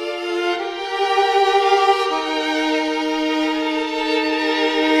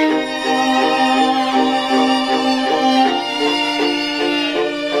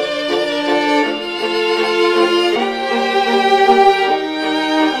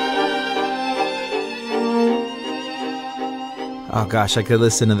 Oh gosh, I could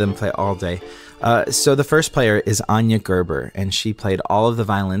listen to them play all day. So the first player is Anya Gerber, and she played all of the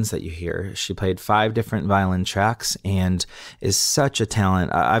violins that you hear. She played 5 different violin tracks and is such a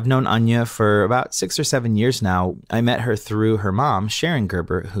talent. I've known Anya for about 6 or 7 years now. I met her through her mom, Sharon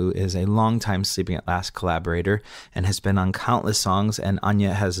Gerber, who is a longtime Sleeping at Last collaborator and has been on countless songs, and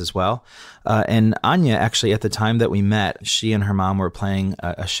Anya has as well. And Anya, actually, at the time that we met, she and her mom were playing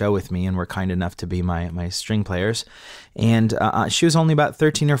a show with me and were kind enough to be my string players. And she was only about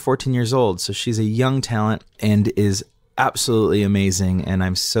 13 or 14 years old, so she's a young talent and is absolutely amazing. And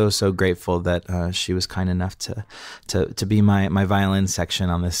I'm so grateful that she was kind enough to be my violin section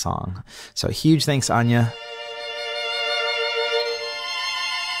on this song. So huge thanks, Anya.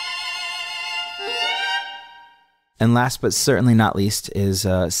 And last but certainly not least is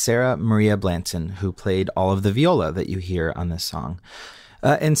Sarah Maria Blanton, who played all of the viola that you hear on this song.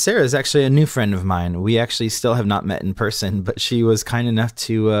 And Sarah is actually a new friend of mine. We actually still have not met in person, but she was kind enough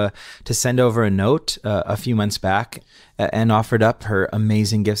to send over a note a few months back and offered up her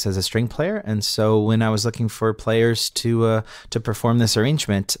amazing gifts as a string player. And so when I was looking for players to perform this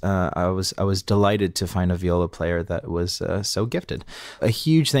arrangement, I was delighted to find a viola player that was so gifted. A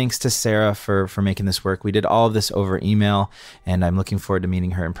huge thanks to Sarah for making this work. We did all of this over email, and I'm looking forward to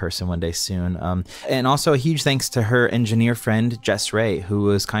meeting her in person one day soon. And also a huge thanks to her engineer friend, Jess Ray, who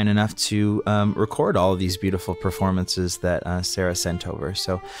was kind enough to record all of these beautiful performances that Sarah sent over.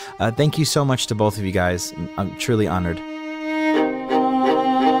 So thank you so much to both of you guys. I'm truly honored.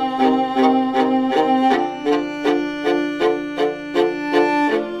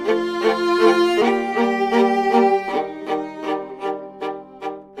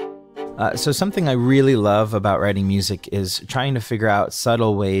 So something I really love about writing music is trying to figure out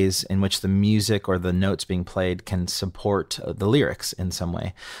subtle ways in which the music or the notes being played can support the lyrics in some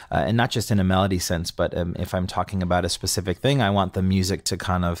way. And not just in a melody sense, but if I'm talking about a specific thing, I want the music to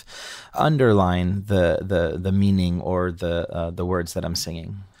kind of underline the meaning or the words that I'm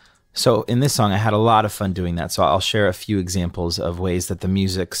singing. So in this song, I had a lot of fun doing that. So I'll share a few examples of ways that the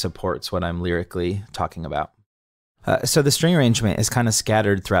music supports what I'm lyrically talking about. So the string arrangement is kind of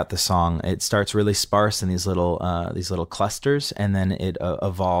scattered throughout the song. It starts really sparse in these little clusters, and then it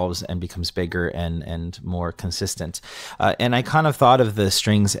evolves and becomes bigger and more consistent. And I kind of thought of the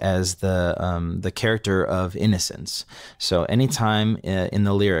strings as the character of innocence. So anytime in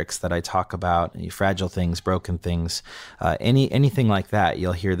the lyrics that I talk about fragile things, broken things, anything like that,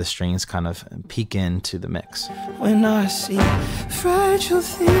 you'll hear the strings kind of peek into the mix. When I see fragile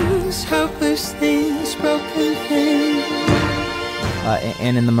things, helpless things, broken things.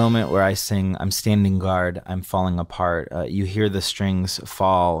 And in the moment where I sing, I'm standing guard, I'm falling apart, you hear the strings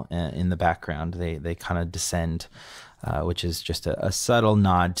fall in the background. They kind of descend, which is just a subtle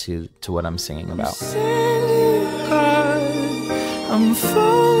nod to what I'm singing about. Standing guard, I'm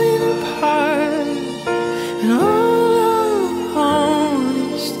falling apart. and all I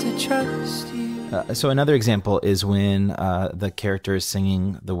want is to trust you. So another example is when the character is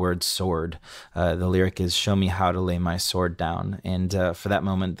singing the word sword. The lyric is, "Show me how to lay my sword down." And for that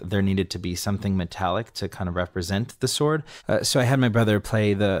moment, there needed to be something metallic to kind of represent the sword. So I had my brother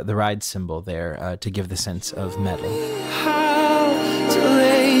play the ride cymbal there to give the sense of metal. How to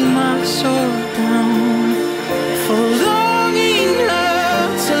lay my sword down for long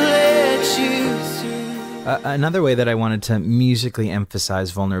enough to let you through. Another way that I wanted to musically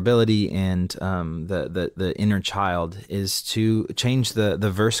emphasize vulnerability and the inner child is to change the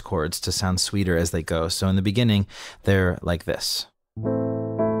verse chords to sound sweeter as they go. So in the beginning, they're like this.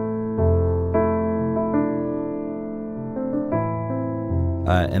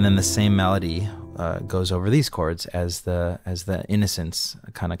 And then the same melody goes over these chords as the innocence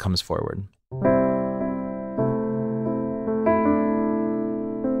kind of comes forward.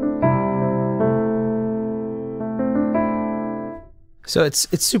 So it's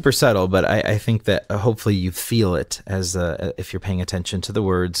super subtle, but I think that hopefully you feel it as if you're paying attention to the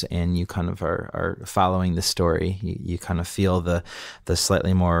words and you kind of are following the story. You kind of feel the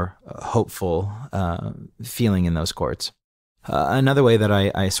slightly more hopeful feeling in those chords. Another way that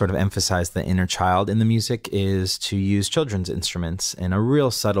I sort of emphasize the inner child in the music is to use children's instruments in a real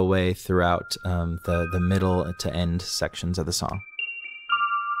subtle way throughout the middle to end sections of the song.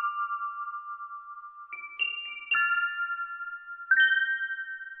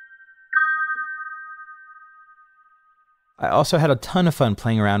 I also had a ton of fun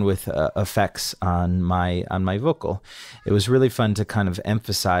playing around with effects on my vocal. It was really fun to kind of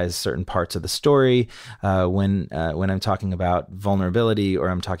emphasize certain parts of the story. When I'm talking about vulnerability or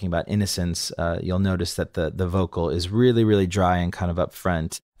I'm talking about innocence, you'll notice that the vocal is really, really dry and kind of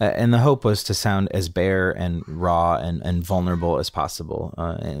upfront. And the hope was to sound as bare and raw and vulnerable as possible.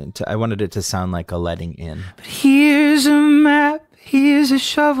 I wanted it to sound like a letting in. But here's a map, here's a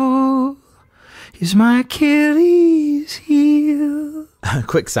shovel. Is my Achilles heel.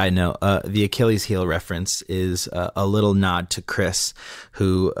 Quick side note, the Achilles heel reference is a little nod to Chris,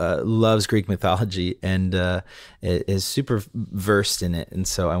 who loves Greek mythology and is super versed in it. And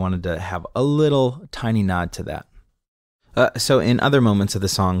so I wanted to have a little tiny nod to that. So in other moments of the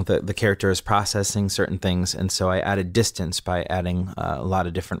song, the character is processing certain things, and so I added distance by adding a lot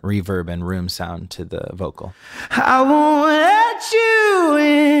of different reverb and room sound to the vocal. I won't let you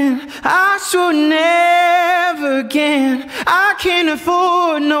in, I swear never again. I can't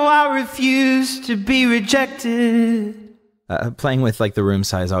afford, no, I refuse to be rejected. Playing with like the room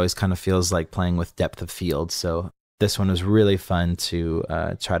size always kind of feels like playing with depth of field, so this one was really fun to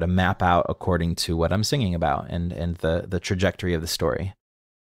try to map out according to what I'm singing about and the trajectory of the story.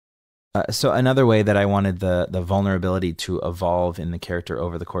 So another way that I wanted the vulnerability to evolve in the character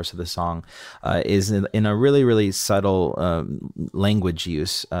over the course of the song is in a really, really subtle language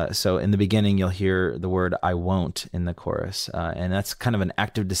use. So in the beginning, you'll hear the word "I won't" in the chorus, and that's kind of an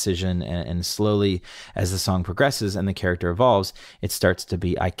active decision. And slowly, as the song progresses and the character evolves, it starts to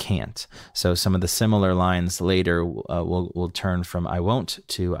be "I can't." So some of the similar lines later will turn from "I won't"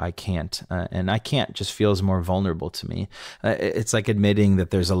 to "I can't," and "I can't" just feels more vulnerable to me. It's like admitting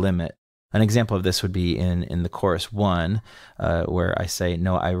that there's a limit. An example of this would be in the chorus 1, where I say,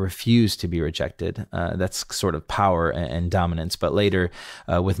 "No, I refuse to be rejected." That's sort of power and dominance. But later,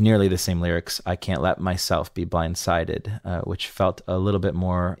 with nearly the same lyrics, "I can't let myself be blindsided," which felt a little bit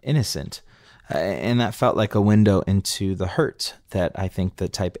more innocent. And that felt like a window into the hurt that I think the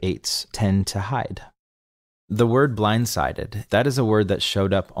Type 8s tend to hide. The word blindsided, that is a word that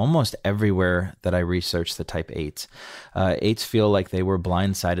showed up almost everywhere that I researched the Type 8s. 8s feel like they were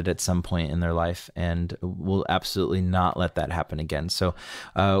blindsided at some point in their life and will absolutely not let that happen again. So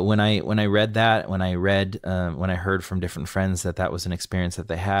when I read that, when I heard from different friends that was an experience that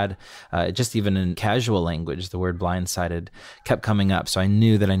they had, just even in casual language, the word blindsided kept coming up. So I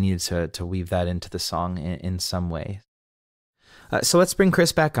knew that I needed to weave that into the song in some way. So let's bring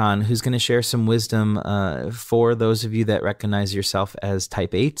Chris back on, who's going to share some wisdom for those of you that recognize yourself as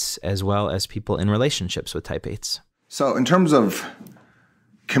Type 8s, as well as people in relationships with Type 8s. So in terms of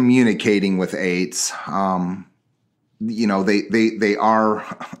communicating with 8s,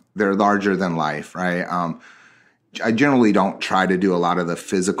 they're larger than life, right? I generally don't try to do a lot of the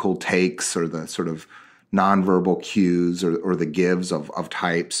physical takes or the sort of nonverbal cues or the gives of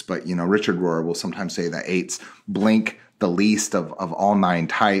types. But, Richard Rohr will sometimes say that 8s blink the least of all 9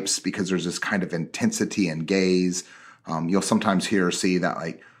 types because there's this kind of intensity and gaze. You'll sometimes hear or see that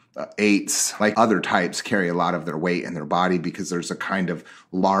 8s, like other types, carry a lot of their weight in their body because there's a kind of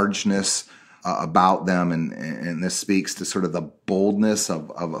largeness about them. And this speaks to sort of the boldness of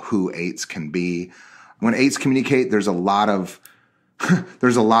who 8s can be. When eights communicate, there's a lot of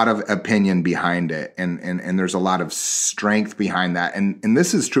there's a lot of opinion behind it, and there's a lot of strength behind that. And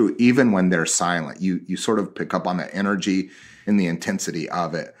this is true even when they're silent. You sort of pick up on the energy and the intensity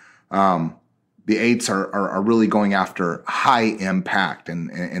of it. The eights are really going after high impact,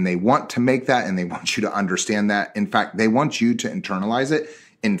 and they want to make that, and they want you to understand that. In fact, they want you to internalize it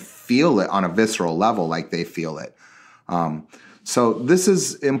and feel it on a visceral level like they feel it. So this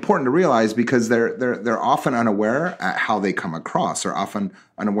is important to realize because they're often unaware at how they come across. They're often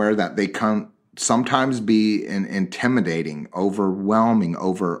unaware that they can sometimes be intimidating, overwhelming,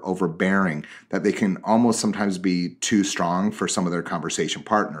 overbearing, that they can almost sometimes be too strong for some of their conversation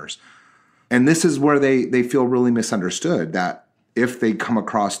partners. And this is where they feel really misunderstood, that if they come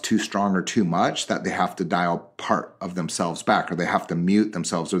across too strong or too much, that they have to dial part of themselves back, or they have to mute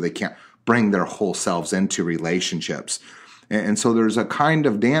themselves, or they can't bring their whole selves into relationships. And so there's a kind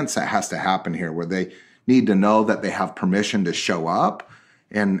of dance that has to happen here where they need to know that they have permission to show up,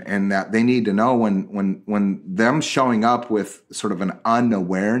 and that they need to know when them showing up with sort of an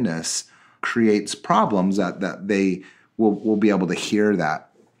unawareness creates problems, that they will be able to hear that.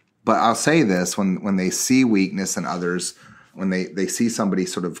 But I'll say this, when they see weakness in others, when they see somebody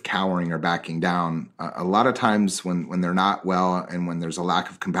sort of cowering or backing down, a lot of times when they're not well and when there's a lack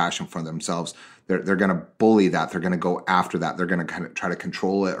of compassion for themselves, they're going to bully that. They're going to go after that. They're going to kind of try to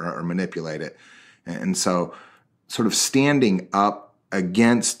control it or manipulate it. And so sort of standing up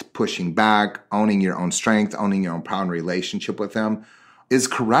against pushing back, owning your own strength, owning your own power and relationship with them is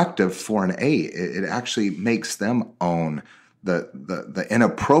corrective for an eight. It actually makes them own the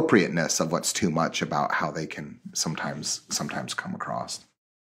inappropriateness of what's too much about how they can sometimes come across.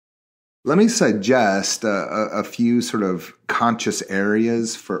 Let me suggest a few sort of conscious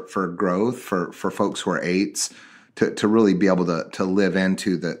areas for growth for folks who are eights to really be able to live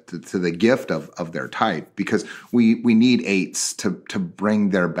into the gift of their type, because we need eights to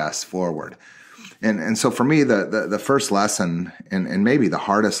bring their best forward. And so for me, the first lesson and maybe the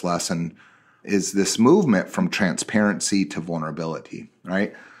hardest lesson is this movement from transparency to vulnerability,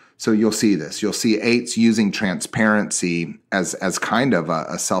 right? So you'll see this. You'll see eights using transparency as kind of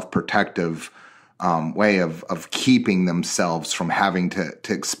a self-protective way of keeping themselves from having to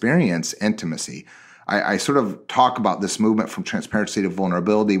experience intimacy. I sort of talk about this movement from transparency to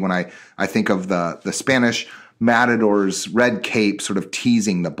vulnerability when I think of the Spanish matador's red cape sort of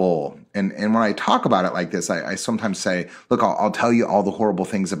teasing the bull. And when I talk about it like this, I sometimes say, look, I'll tell you all the horrible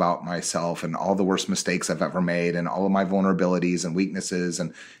things about myself and all the worst mistakes I've ever made and all of my vulnerabilities and weaknesses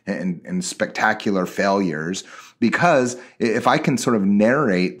and spectacular failures. Because if I can sort of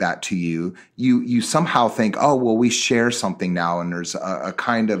narrate that to you, you somehow think, oh, well, we share something now and there's a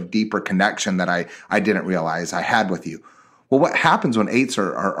kind of deeper connection that I didn't realize I had with you. Well, what happens when eights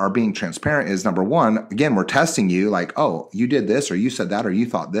are being transparent is, number one, again, we're testing you like, oh, you did this or you said that or you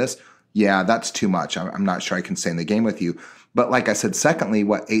thought this. Yeah, that's too much. I'm not sure I can stay in the game with you. But like I said, secondly,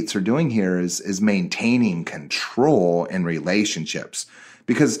 what eights are doing here is maintaining control in relationships,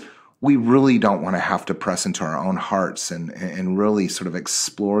 because we really don't want to have to press into our own hearts and really sort of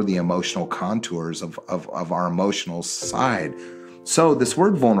explore the emotional contours of our emotional side. So this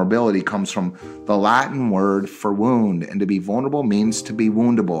word vulnerability comes from the Latin word for wound, and to be vulnerable means to be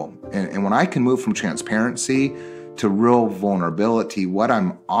woundable. And when I can move from transparency to real vulnerability, what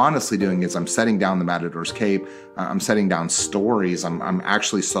I'm honestly doing is I'm setting down the matador's cape. I'm setting down stories. I'm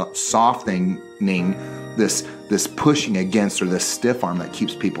actually softening this pushing against or this stiff arm that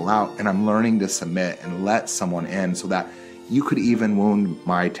keeps people out. And I'm learning to submit and let someone in so that you could even wound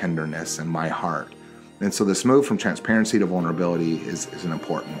my tenderness and my heart. And so this move from transparency to vulnerability is an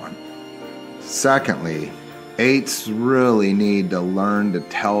important one. Secondly, eights really need to learn to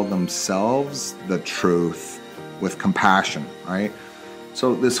tell themselves the truth with compassion, right?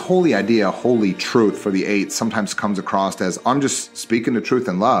 So this holy idea, holy truth for the eights sometimes comes across as, I'm just speaking the truth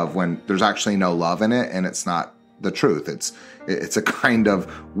in love, when there's actually no love in it and it's not the truth. It's a kind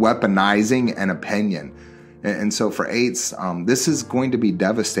of weaponizing an opinion. And so for eights, this is going to be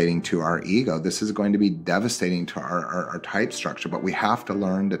devastating to our ego. This is going to be devastating to our type structure, but we have to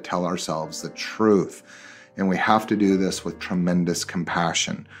learn to tell ourselves the truth. And we have to do this with tremendous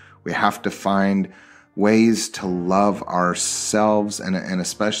compassion. We have to find ways to love ourselves and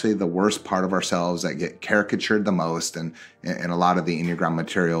especially the worst part of ourselves that get caricatured the most in a lot of the Enneagram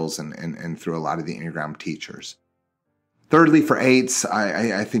materials and through a lot of the Enneagram teachers. Thirdly, for eights,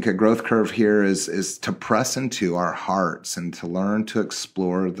 I think a growth curve here is to press into our hearts and to learn to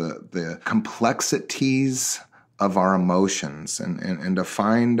explore the complexities of our emotions and to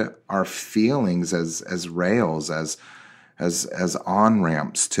find our feelings as rails, as as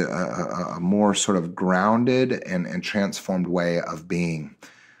on-ramps to a more sort of grounded and transformed way of being.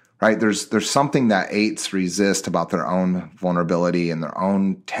 Right? There's something that eights resist about their own vulnerability and their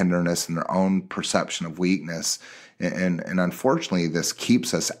own tenderness and their own perception of weakness. And unfortunately, this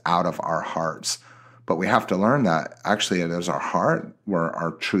keeps us out of our hearts. But we have to learn that actually it is our heart where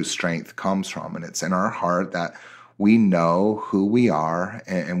our true strength comes from. And it's in our heart that we know who we are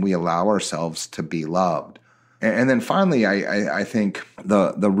and we allow ourselves to be loved. And then finally, I think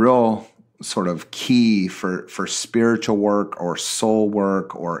the real sort of key for spiritual work or soul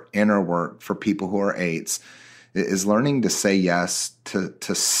work or inner work for people who are eights is learning to say yes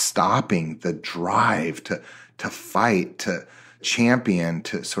to stopping the drive to fight, to champion,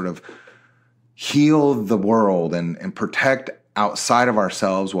 to sort of heal the world and protect outside of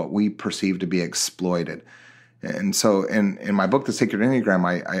ourselves what we perceive to be exploited. And so in my book, The Sacred Enneagram,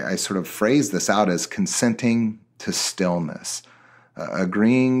 I sort of phrase this out as consenting to stillness,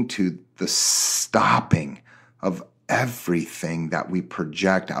 agreeing to the stopping of everything that we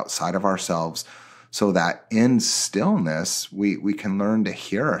project outside of ourselves so that in stillness, we can learn to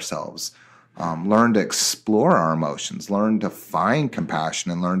hear ourselves, learn to explore our emotions, learn to find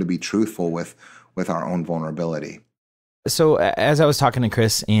compassion, and learn to be truthful with our own vulnerability. So as I was talking to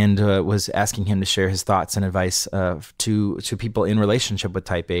Chris and was asking him to share his thoughts and advice to people in relationship with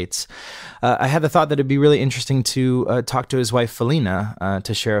Type 8s, I had the thought that it'd be really interesting to talk to his wife, Felina,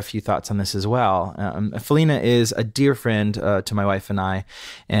 to share a few thoughts on this as well. Felina is a dear friend to my wife and I,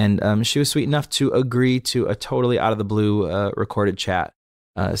 and she was sweet enough to agree to a totally out of the blue recorded chat.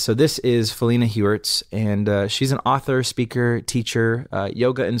 So this is Felina Heuertz, and she's an author, speaker, teacher,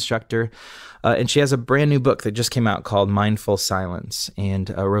 yoga instructor, and she has a brand new book that just came out called Mindful Silence,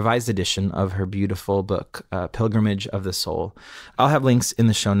 and a revised edition of her beautiful book, Pilgrimage of the Soul. I'll have links in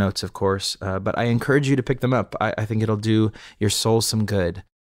the show notes, of course, but I encourage you to pick them up. I think it'll do your soul some good.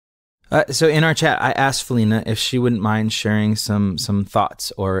 So in our chat, I asked Felina if she wouldn't mind sharing some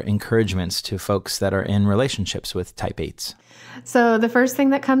thoughts or encouragements to folks that are in relationships with Type 8s. So the first thing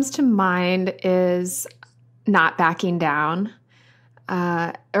that comes to mind is not backing down.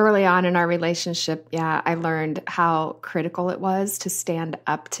 Early on in our relationship, I learned how critical it was to stand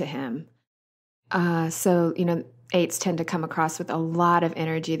up to him. So, eights tend to come across with a lot of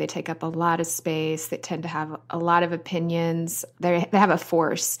energy. They take up a lot of space. They tend to have a lot of opinions. They have a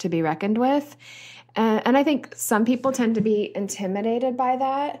force to be reckoned with. And I think some people tend to be intimidated by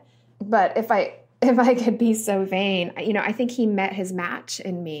that. But if I could be so vain, I think he met his match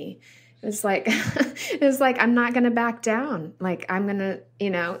in me. It's like, I'm not going to back down. Like, I'm going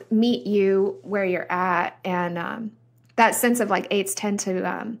to, meet you where you're at. And that sense of like eights tend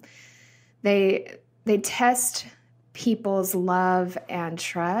to, they test people's love and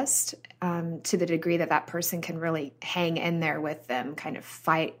trust to the degree that person can really hang in there with them, kind of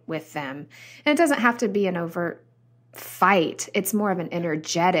fight with them. And it doesn't have to be an overt fight. It's more of an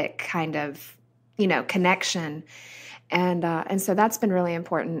energetic kind of, connection. And so that's been really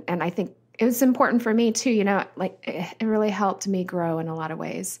important. And I think it was important for me too, it really helped me grow in a lot of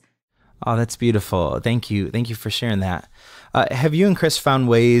ways. Oh, that's beautiful. Thank you. Thank you for sharing that. Have you and Chris found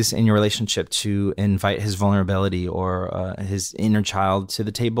ways in your relationship to invite his vulnerability or his inner child to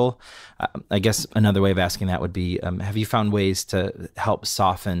the table? I guess another way of asking that would be, have you found ways to help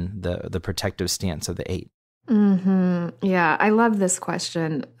soften the protective stance of the 8? Mm-hmm. Yeah, I love this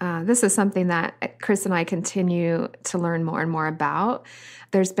question. This is something that Chris and I continue to learn more and more about.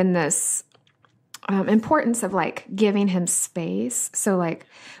 There's been this importance of like giving him space. So like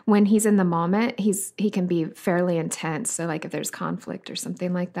when he's in the moment, he can be fairly intense. So like if there's conflict or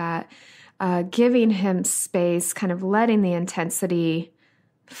something like that, giving him space, kind of letting the intensity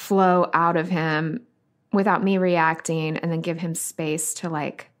flow out of him without me reacting, and then give him space to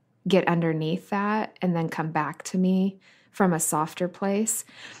like get underneath that and then come back to me from a softer place.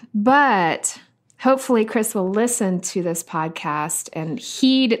 But hopefully Chris will listen to this podcast and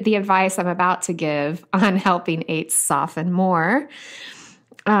heed the advice I'm about to give on helping eights soften more.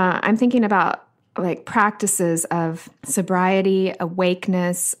 I'm thinking about like practices of sobriety,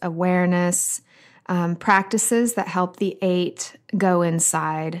 awakeness, awareness, practices that help the 8 go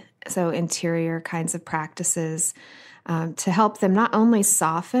inside. So interior kinds of practices to help them not only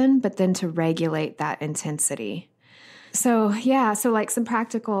soften, but then to regulate that intensity. So like some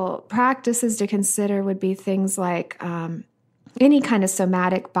practical practices to consider would be things like any kind of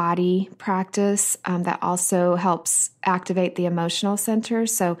somatic body practice that also helps activate the emotional center.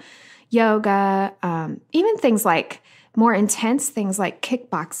 So yoga, even things like more intense things like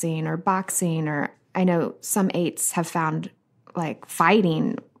kickboxing or boxing, or I know some 8s have found like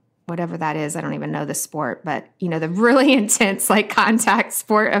fighting whatever that is. I don't even know the sport, but the really intense like contact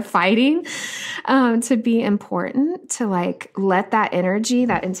sport of fighting, to be important, to like let that energy,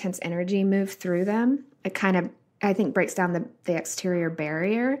 that intense energy move through them. It kind of, I think, breaks down the exterior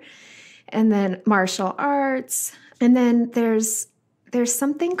barrier. And then martial arts. And then there's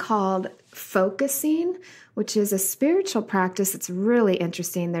something called focusing, which is a spiritual practice. It's really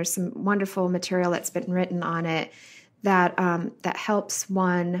interesting. There's some wonderful material that's been written on it that helps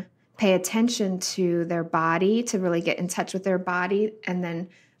one pay attention to their body, to really get in touch with their body, and then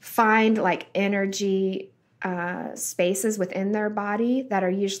find like energy spaces within their body that are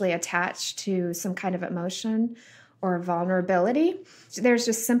usually attached to some kind of emotion or vulnerability. There's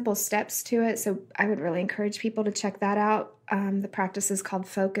just simple steps to it. So I would really encourage people to check that out. The practice is called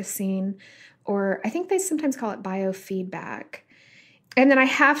focusing, or I think they sometimes call it biofeedback. And then I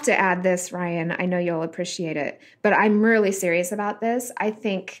have to add this, Ryan, I know you'll appreciate it, but I'm really serious about this. I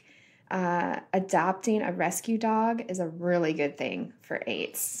think adopting a rescue dog is a really good thing for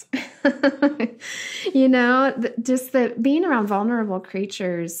eights. Just being around vulnerable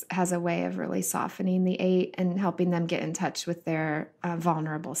creatures has a way of really softening the eight and helping them get in touch with their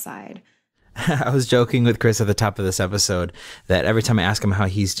vulnerable side. I was joking with Chris at the top of this episode that every time I ask him how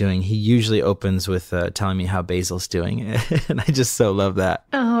he's doing, he usually opens with telling me how Basil's doing. And I just so love that.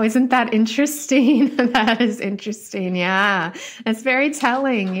 Oh, isn't that interesting? That is interesting. Yeah. It's very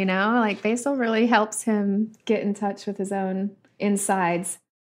telling, like Basil really helps him get in touch with his own insides.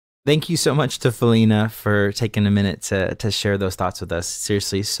 Thank you so much to Felina for taking a minute to share those thoughts with us.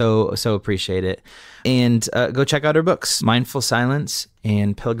 Seriously, so appreciate it. And go check out her books, Mindful Silence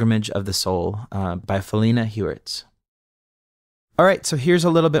and Pilgrimage of the Soul by Felina Heuertz. All right, so here's a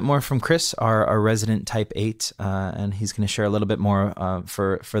little bit more from Chris, our resident Type 8, and he's going to share a little bit more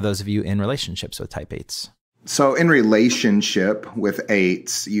for those of you in relationships with Type 8s. So in relationship with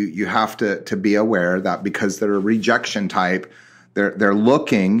eights, you have to be aware that because they're a rejection type, they're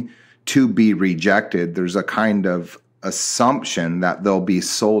looking to be rejected. There's a kind of assumption that they'll be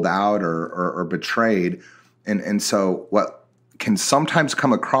sold out or betrayed. And so what can sometimes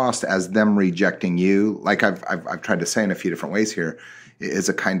come across as them rejecting you, like I've tried to say in a few different ways here, is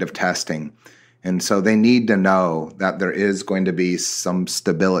a kind of testing. And so they need to know that there is going to be some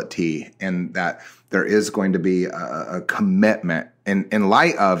stability and that there is going to be a commitment in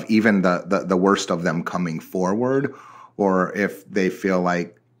light of even the worst of them coming forward, or if they feel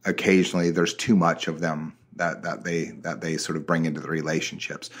like occasionally there's too much of them that they sort of bring into the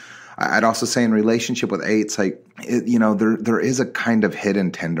relationships. I'd also say in relationship with eights, there is a kind of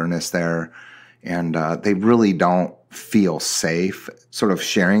hidden tenderness there, and they really don't feel safe sort of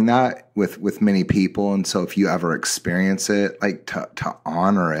sharing that with many people. And so if you ever experience it, like to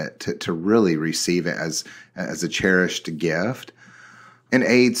honor it, to really receive it as a cherished gift. And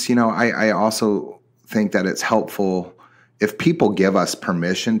eights, I also think that it's helpful if people give us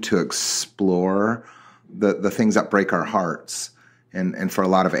permission to explore the things that break our hearts. And for a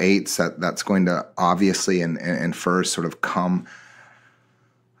lot of eights, that's going to obviously and first sort of come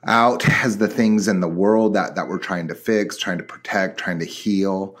out as the things in the world that we're trying to fix, trying to protect, trying to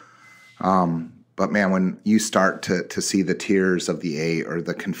heal. But man, when you start to see the tears of the eight or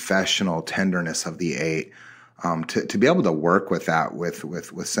the confessional tenderness of the eight, to be able to work with that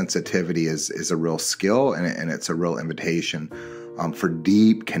with sensitivity is a real skill, and it's a real invitation for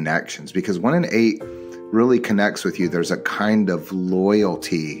deep connections. Because when an eight really connects with you, there's a kind of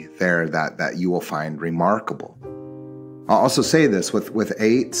loyalty there that you will find remarkable. I'll also say this with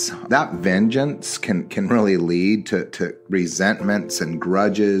eights, that vengeance can really lead to resentments and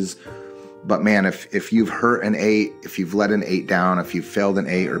grudges. But man, if you've hurt an eight, if you've let an eight down, if you've failed an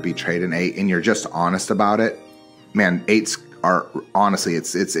eight or betrayed an eight, and you're just honest about it, man, eights are honestly,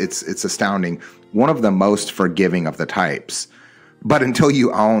 it's astounding. One of the most forgiving of the types. But until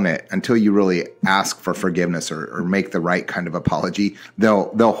you own it, until you really ask for forgiveness or make the right kind of apology,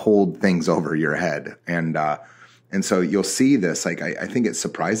 they'll hold things over your head. And so you'll see this. Like I think it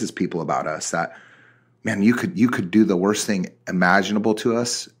surprises people about us that, man, you could do the worst thing imaginable to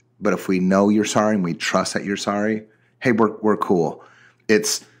us, but if we know you're sorry and we trust that you're sorry, hey, we're cool.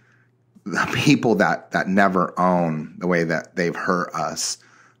 It's the people that never own the way that they've hurt us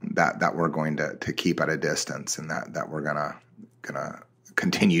that we're going to keep at a distance, and that we're gonna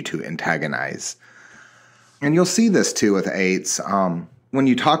continue to antagonize. And you'll see this too with eights. When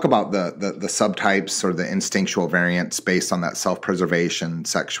you talk about the subtypes or the instinctual variants based on that self-preservation,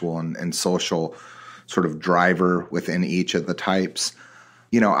 sexual, and social sort of driver within each of the types,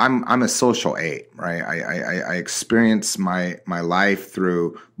 I'm a social eight, right? I experience my life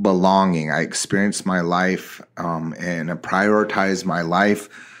through belonging. I experience my life and I prioritize my life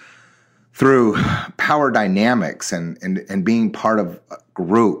through power dynamics and being part of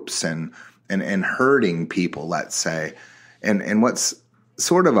groups and hurting people, let's say. And what's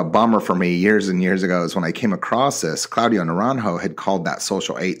sort of a bummer for me years and years ago is when I came across this, Claudio Naranjo had called that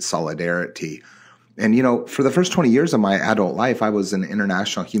social eight solidarity. And, for the first 20 years of my adult life, I was an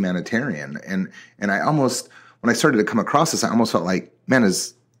international humanitarian. And I almost, when I started to come across this, I almost felt like, man,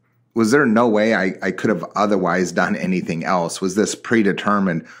 was there no way I could have otherwise done anything else? Was this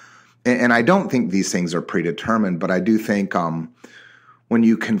predetermined? And I don't think these things are predetermined, but I do think when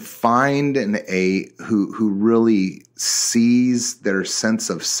you can find an eight who really sees their sense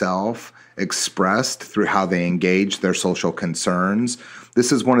of self expressed through how they engage their social concerns,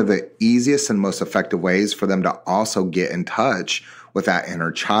 this is one of the easiest and most effective ways for them to also get in touch with that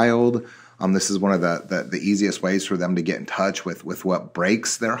inner child. This is one of the easiest ways for them to get in touch with what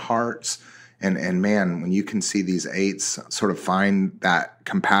breaks their hearts. And man, when you can see these eights sort of find that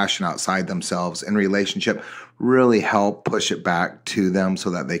compassion outside themselves in relationship, really help push it back to them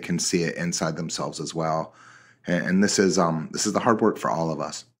so that they can see it inside themselves as well. And this is the hard work for all of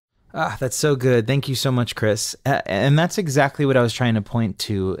us. That's so good. Thank you so much, Chris. And that's exactly what I was trying to point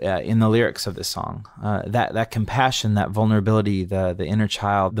to in the lyrics of the song. That compassion, that vulnerability, the inner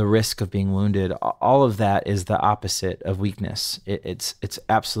child, the risk of being wounded, all of that is the opposite of weakness. It's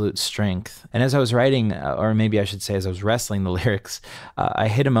absolute strength. And as I was writing, or maybe I should say as I was wrestling the lyrics, I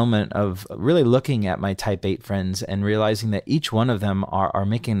hit a moment of really looking at my Type 8 friends and realizing that each one of them are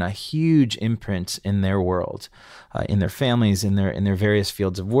making a huge imprint in their world. In their families, in their various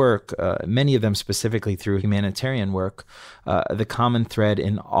fields of work, many of them specifically through humanitarian work. The common thread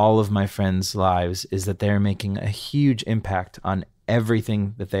in all of my friends' lives is that they're making a huge impact on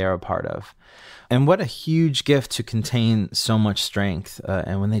everything that they are a part of. And what a huge gift to contain so much strength.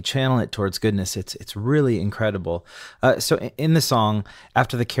 And when they channel it towards goodness, it's really incredible. So in the song,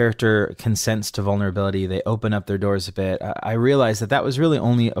 after the character consents to vulnerability, they open up their doors a bit. I realized that was really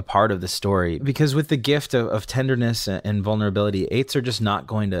only a part of the story, because with the gift of tenderness and vulnerability, eights are just not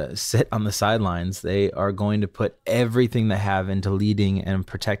going to sit on the sidelines. They are going to put everything they have into leading and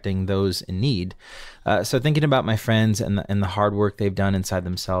protecting those in need. So thinking about my friends and the hard work they've done inside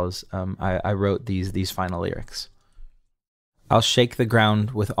themselves, I wrote these final lyrics. I'll shake the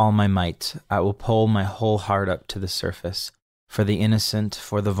ground with all my might. I will pull my whole heart up to the surface. For the innocent,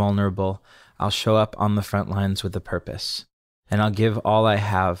 for the vulnerable, I'll show up on the front lines with a purpose. And I'll give all I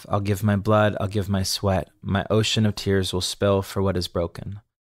have. I'll give my blood. I'll give my sweat. My ocean of tears will spill for what is broken.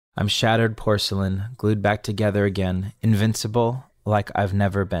 I'm shattered porcelain, glued back together again, invincible like I've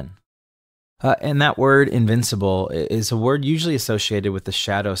never been. And that word invincible is a word usually associated with the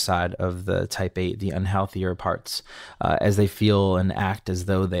shadow side of the Type 8, the unhealthier parts, as they feel and act as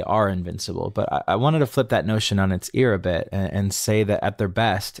though they are invincible. But I wanted to flip that notion on its ear a bit and say that at their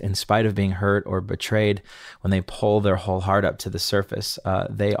best, in spite of being hurt or betrayed, when they pull their whole heart up to the surface,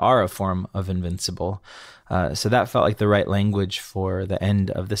 they are a form of invincible. So that felt like the right language for the end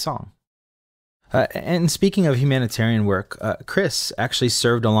of the song. And speaking of humanitarian work, Chris actually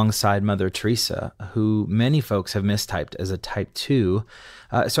served alongside Mother Teresa, who many folks have mistyped as a Type 2.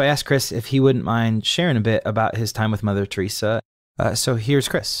 So I asked Chris if he wouldn't mind sharing a bit about his time with Mother Teresa. So here's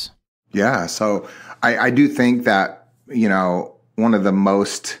Chris. Yeah, so I do think that, one of the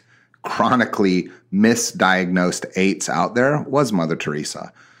most chronically misdiagnosed eights out there was Mother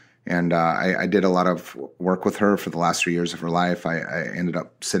Teresa. And I did a lot of work with her for the last 3 years of her life. I ended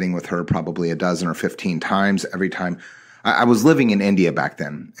up sitting with her probably a dozen or 15 times. Every time I was living in India back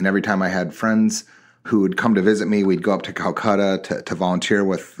then, and every time I had friends who would come to visit me, we'd go up to Calcutta to volunteer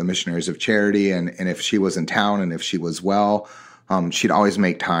with the Missionaries of Charity. And if she was in town and if she was well, she'd always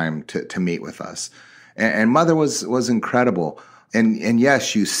make time to meet with us. And Mother was incredible. And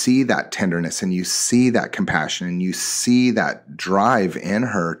yes, you see that tenderness and you see that compassion and you see that drive in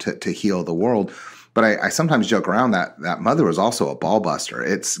her to heal the world. But I sometimes joke around that Mother was also a ball buster.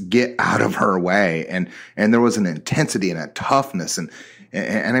 It's get out of her way. And there was an intensity and a toughness. And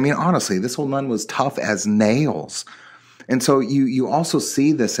I mean, honestly, this old nun was tough as nails. And so you also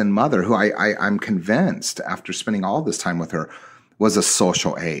see this in Mother, who I'm convinced after spending all this time with her was a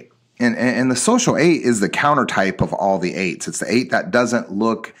social eight. And the social eight is the counter type of all the eights. It's the eight that doesn't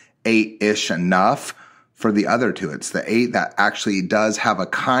look eight-ish enough for the other two. It's the eight that actually does have a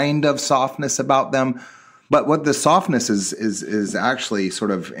kind of softness about them. But what the softness is actually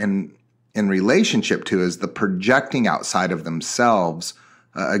sort of in relationship to is the projecting outside of themselves,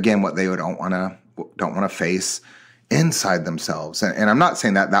 again, what they don't want to face inside themselves. And I'm not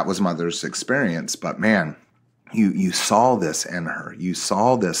saying that was Mother's experience, but man, you saw this in her. You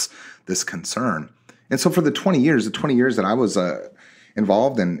saw this concern. And so for the 20 years that I was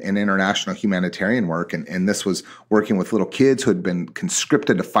involved in international humanitarian work. And this was working with little kids who had been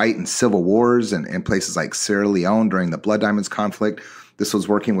conscripted to fight in civil wars in places like Sierra Leone during the Blood Diamonds conflict. This was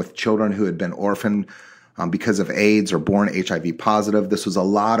working with children who had been orphaned because of AIDS or born HIV positive. This was a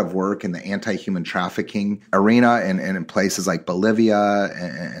lot of work in the anti-human trafficking arena and in places like Bolivia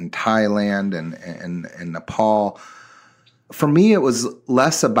and Thailand and Nepal. For me, it was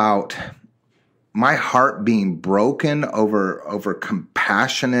less about my heart being broken over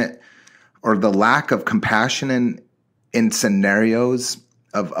compassionate or the lack of compassion in scenarios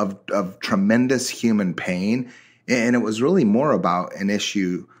of tremendous human pain. And it was really more about an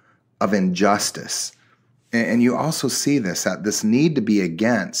issue of injustice. And you also see this, that this need to be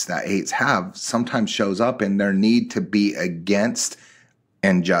against that eights have sometimes shows up in their need to be against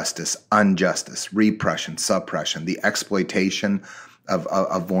injustice, injustice, repression, suppression, the exploitation of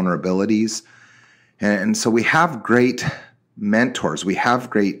vulnerabilities. And so we have great mentors, we have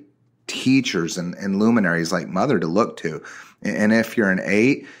great teachers and luminaries like Mother to look to. And if you're an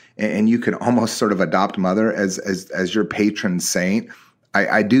eight and you can almost sort of adopt Mother as your patron saint,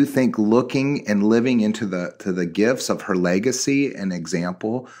 I do think looking and living into the gifts of her legacy and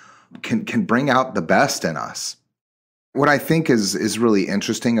example can bring out the best in us. What I think is really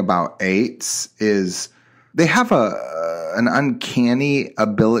interesting about eights is they have an uncanny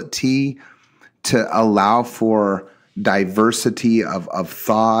ability to allow for diversity of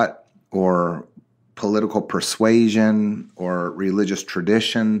thought or political persuasion or religious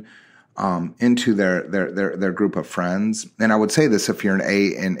tradition into their group of friends. And I would say this, if you're an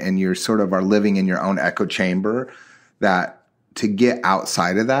eight and you're sort of are living in your own echo chamber, that to get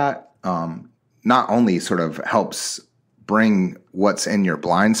outside of that not only sort of helps bring what's in your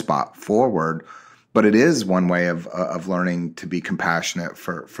blind spot forward, but it is one way of learning to be compassionate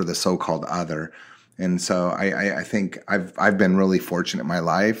for the so-called other. And so I think I've been really fortunate in my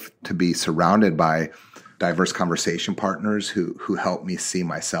life to be surrounded by diverse conversation partners who help me see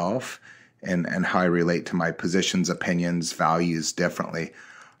myself and how I relate to my positions, opinions, values differently.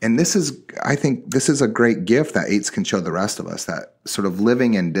 And I think this is a great gift that eights can show the rest of us, that sort of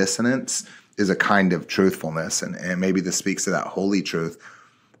living in dissonance is a kind of truthfulness. And maybe this speaks to that holy truth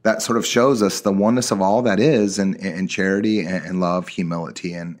that sort of shows us the oneness of all that is in charity and love,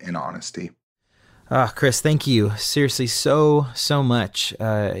 humility, and honesty. Chris, thank you. Seriously, so much.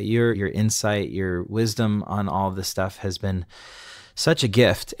 Your insight, your wisdom on all of this stuff has been such a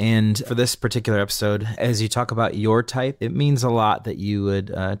gift. And for this particular episode, as you talk about your type, it means a lot that you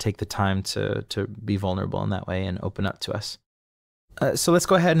would take the time to be vulnerable in that way and open up to us. So let's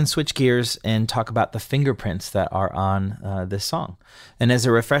go ahead and switch gears and talk about the fingerprints that are on this song. And as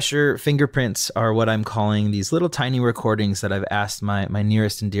a refresher, fingerprints are what I'm calling these little tiny recordings that I've asked my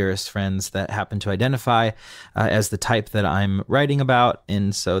nearest and dearest friends that happen to identify as the type that I'm writing about.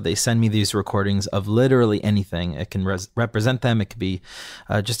 And so they send me these recordings of literally anything. It can represent them. It could be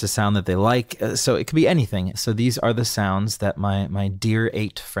just a sound that they like. So it could be anything. So these are the sounds that my dear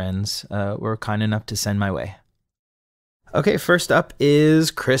 8 friends were kind enough to send my way. Okay, first up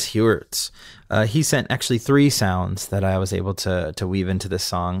is Chris Heuertz. He sent actually 3 sounds that I was able to weave into this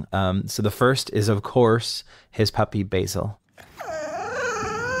song. So the first is, of course, his puppy Basil.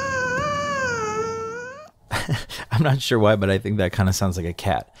 I'm not sure why, but I think that kind of sounds like a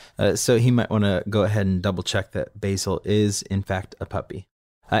cat. So he might want to go ahead and double check that Basil is, in fact, a puppy.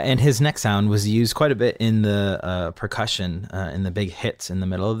 And his next sound was used quite a bit in the percussion, in the big hits in the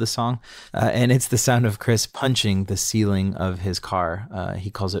middle of the song. And it's the sound of Chris punching the ceiling of his car. He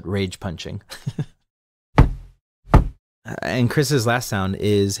calls it rage punching. And Chris's last sound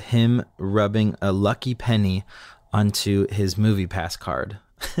is him rubbing a lucky penny onto his MoviePass card.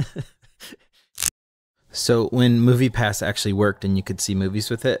 So when MoviePass actually worked and you could see movies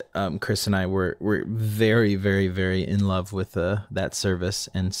with it, Chris and I were very, very, very in love with that service.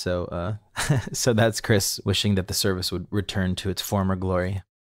 And so so that's Chris wishing that the service would return to its former glory.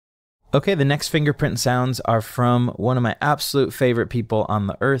 Okay, the next fingerprint sounds are from one of my absolute favorite people on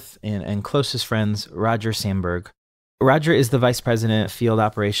the earth and closest friends, Roger Sandberg. Roger is the Vice President of Field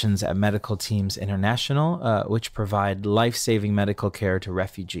Operations at Medical Teams International, which provide life-saving medical care to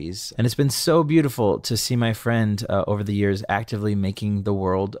refugees. And it's been so beautiful to see my friend over the years actively making the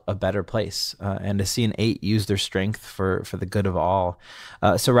world a better place, and to see an 8 use their strength for the good of all.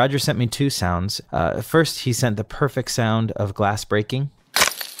 So Roger sent me 2 sounds. First, he sent the perfect sound of glass breaking.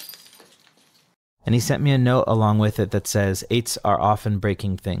 And he sent me a note along with it that says, 8s are often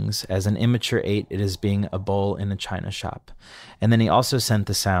breaking things. As an immature 8, it is being a bull in a china shop. And then he also sent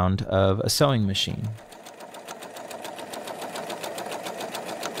the sound of a sewing machine.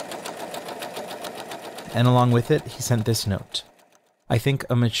 And along with it, he sent this note. I think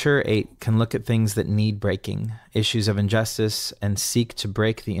a mature 8 can look at things that need breaking, issues of injustice, and seek to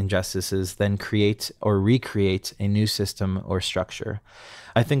break the injustices, then create or recreate a new system or structure.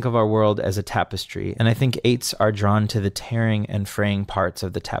 I think of our world as a tapestry, and I think 8s are drawn to the tearing and fraying parts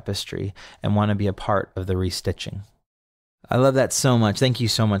of the tapestry and want to be a part of the restitching. I love that so much. Thank you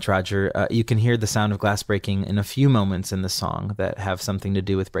so much, Roger. You can hear the sound of glass breaking in a few moments in the song that have something to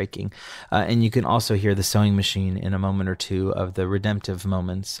do with breaking. And you can also hear the sewing machine in a moment or two of the redemptive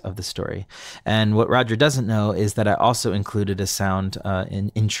moments of the story. And what Roger doesn't know is that I also included a sound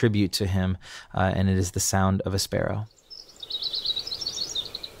in tribute to him, and it is the sound of a sparrow.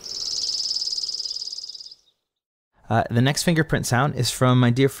 The next fingerprint sound is from my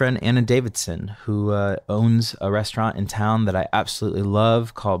dear friend Anna Davidson, who owns a restaurant in town that I absolutely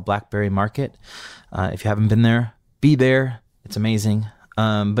love called Blackberry Market. If you haven't been there, be there. It's amazing.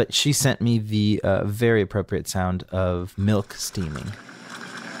 But she sent me the very appropriate sound of milk steaming.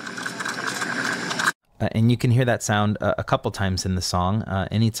 And you can hear that sound a couple times in the song.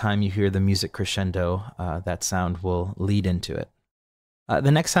 Anytime you hear the music crescendo, that sound will lead into it.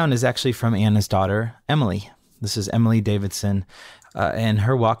 The next sound is actually from Anna's daughter, Emily. This is Emily Davidson, and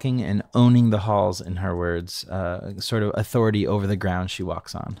her walking and owning the halls, in her words, sort of authority over the ground she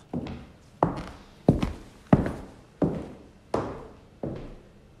walks on.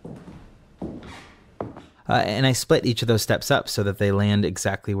 And I split each of those steps up so that they land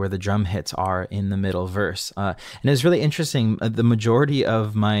exactly where the drum hits are in the middle verse. And it was really interesting. The majority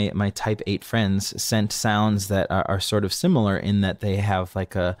of my Type 8 friends sent sounds that are sort of similar in that they have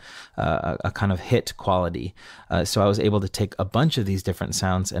like a kind of hit quality. So I was able to take a bunch of these different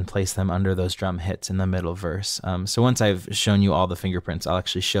sounds and place them under those drum hits in the middle verse. So once I've shown you all the fingerprints, I'll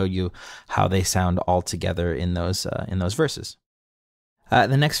actually show you how they sound all together in those verses.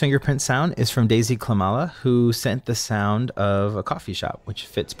 The next fingerprint sound is from Daisy Klamala, who sent the sound of a coffee shop, which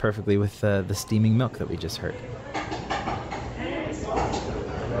fits perfectly with the steaming milk that we just heard.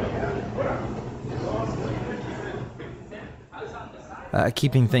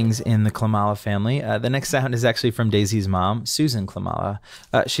 Keeping things in the Klamala family, the next sound is actually from Daisy's mom, Susan Klamala.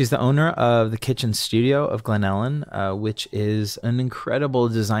 She's the owner of the Kitchen Studio of Glen Ellen, which is an incredible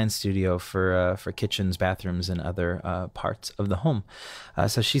design studio for kitchens, bathrooms, and other parts of the home.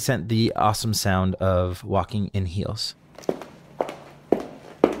 So she sent the awesome sound of walking in heels.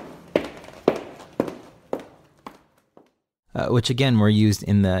 Which again were used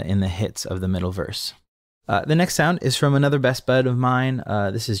in the hits of the middle verse. The next sound is from another best bud of mine.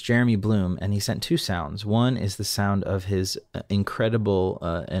 This is Jeremy Bloom, and he sent 2 sounds. One is the sound of his incredible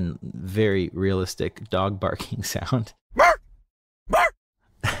and very realistic dog barking sound.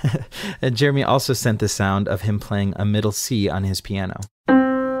 And Jeremy also sent the sound of him playing a middle C on his piano.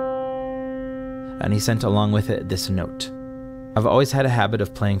 And he sent along with it this note. I've always had a habit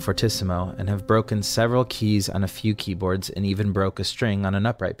of playing fortissimo and have broken several keys on a few keyboards and even broke a string on an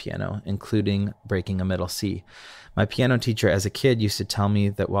upright piano, including breaking a middle C. My piano teacher as a kid used to tell me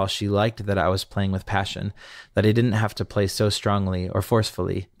that while she liked that I was playing with passion, that I didn't have to play so strongly or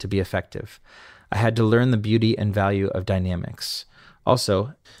forcefully to be effective. I had to learn the beauty and value of dynamics.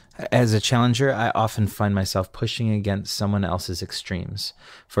 Also, as a challenger, I often find myself pushing against someone else's extremes.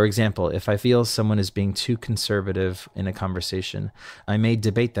 For example, if I feel someone is being too conservative in a conversation, I may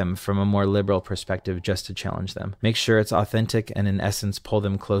debate them from a more liberal perspective just to challenge them. Make sure it's authentic and in essence pull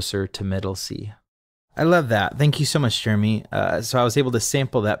them closer to middle C. I love that. Thank you so much, Jeremy. So I was able to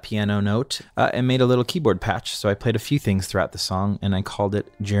sample that piano note and made a little keyboard patch. So I played a few things throughout the song and I called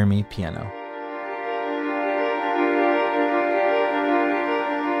it Jeremy Piano.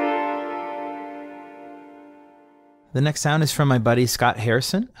 The next sound is from my buddy Scott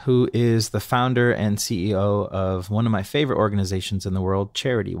Harrison, who is the founder and CEO of one of my favorite organizations in the world,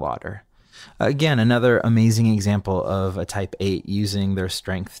 Charity Water. Again, another amazing example of a Type 8 using their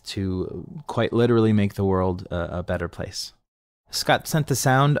strength to quite literally make the world a better place. Scott sent the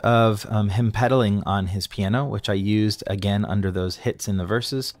sound of him pedaling on his piano, which I used again under those hits in the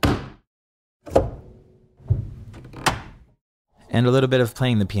verses. And a little bit of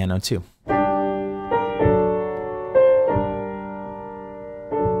playing the piano too.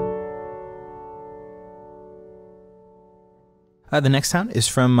 The next sound is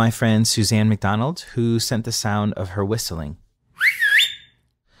from my friend Suzanne McDonald, who sent the sound of her whistling.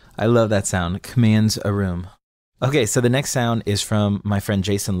 I love that sound. It commands a room. Okay, so the next sound is from my friend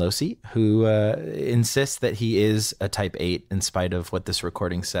Jason Losi, who insists that he is a Type 8 in spite of what this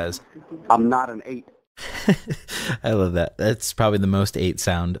recording says. I'm not an 8. I love that. That's probably the most 8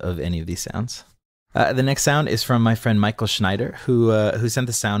 sound of any of these sounds. The next sound is from my friend Michael Schneider, who sent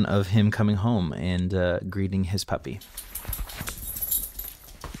the sound of him coming home and greeting his puppy.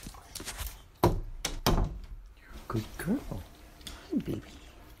 Good girl. Hi, baby.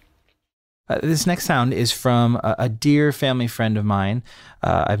 This next sound is from a dear family friend of mine.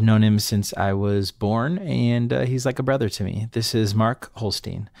 I've known him since I was born, and he's like a brother to me. This is Mark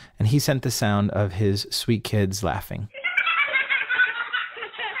Holstein, and he sent the sound of his sweet kids laughing.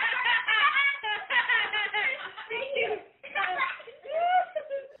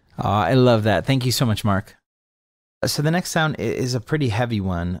 I love that. Thank you so much, Mark. So the next sound is a pretty heavy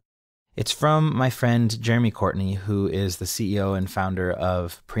one. It's from my friend Jeremy Courtney, who is the CEO and founder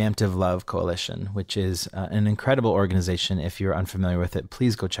of Preemptive Love Coalition, which is an incredible organization. If you're unfamiliar with it,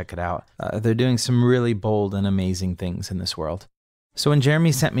 please go check it out. They're doing some really bold and amazing things in this world. So when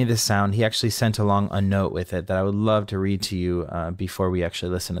Jeremy sent me this sound, he actually sent along a note with it that I would love to read to you before we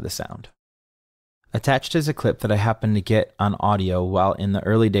actually listen to the sound. Attached is a clip that I happened to get on audio while in the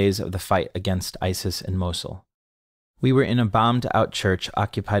early days of the fight against ISIS in Mosul. We were in a bombed-out church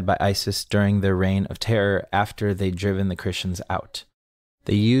occupied by ISIS during their reign of terror after they'd driven the Christians out.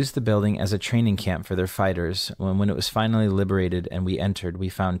 They used the building as a training camp for their fighters. When it was finally liberated and we entered, we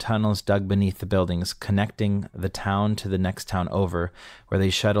found tunnels dug beneath the buildings connecting the town to the next town over, where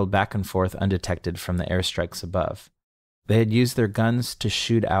they shuttled back and forth undetected from the airstrikes above. They had used their guns to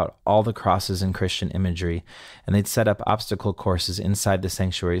shoot out all the crosses and Christian imagery, and they'd set up obstacle courses inside the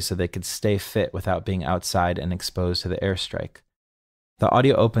sanctuary so they could stay fit without being outside and exposed to the airstrike. The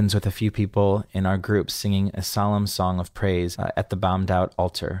audio opens with a few people in our group singing a solemn song of praise at the bombed-out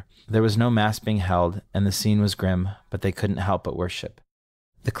altar. There was no mass being held, and the scene was grim, but they couldn't help but worship.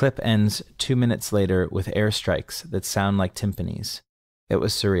 The clip ends 2 minutes later with airstrikes that sound like timpanis. It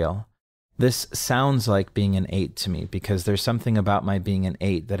was surreal. This sounds like being an 8 to me because there's something about my being an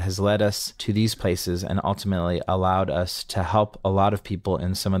 8 that has led us to these places and ultimately allowed us to help a lot of people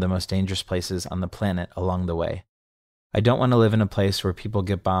in some of the most dangerous places on the planet along the way. I don't want to live in a place where people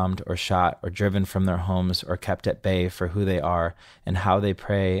get bombed or shot or driven from their homes or kept at bay for who they are and how they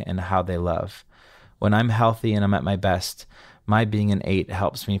pray and how they love. When I'm healthy and I'm at my best, my being an 8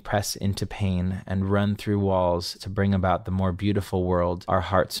 helps me press into pain and run through walls to bring about the more beautiful world our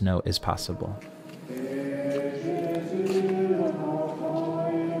hearts know is possible.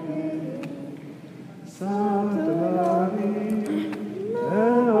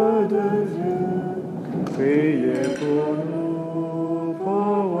 Priez pour nous,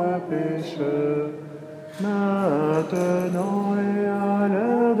 pauvres pécheurs, maintenant et à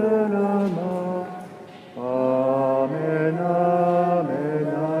l'heure de la mort. Amen, amen,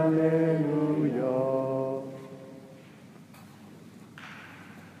 alléluia.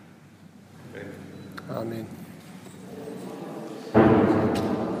 Amen.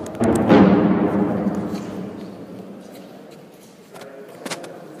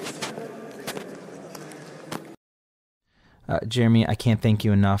 Jeremy, I can't thank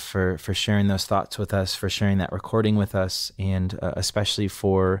you enough for sharing those thoughts with us, for sharing that recording with us, and especially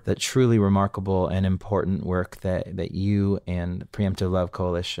for the truly remarkable and important work that you and Preemptive Love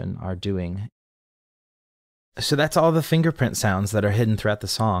Coalition are doing. So that's all the fingerprint sounds that are hidden throughout the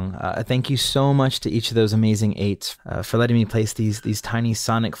song. Thank you so much to each of those amazing 8s for letting me place these tiny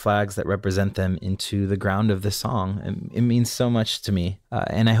sonic flags that represent them into the ground of the song. It means so much to me,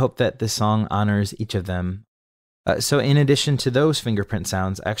 and I hope that this song honors each of them. So in addition to those fingerprint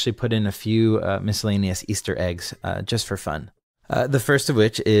sounds, I actually put in a few miscellaneous Easter eggs just for fun. The first of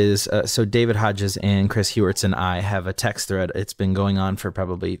which is, so David Hodges and Chris Heuertz and I have a text thread. It's been going on for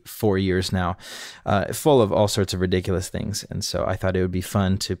probably 4 years now, full of all sorts of ridiculous things. And so I thought it would be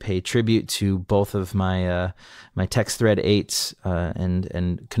fun to pay tribute to both of my my text thread 8s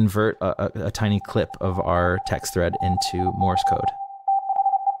and convert a tiny clip of our text thread into Morse code.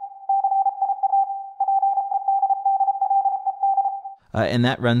 And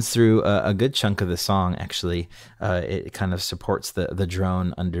that runs through a good chunk of the song, actually. It kind of supports the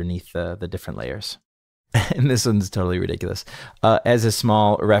drone underneath the different layers. And this one's totally ridiculous. As a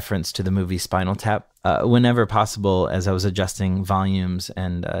small reference to the movie Spinal Tap, whenever possible, as I was adjusting volumes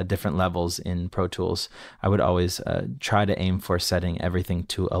and different levels in Pro Tools, I would always try to aim for setting everything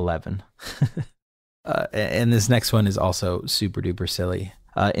to 11. And this next one is also super duper silly.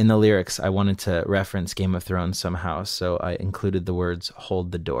 In the lyrics, I wanted to reference Game of Thrones somehow, so I included the words,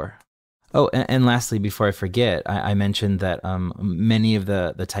 "hold the door." Oh, and lastly, before I forget, I mentioned that many of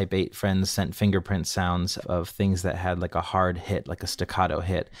the Type 8 friends sent fingerprint sounds of things that had like a hard hit, like a staccato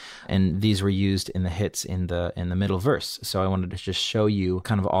hit, and these were used in the hits in the middle verse. So I wanted to just show you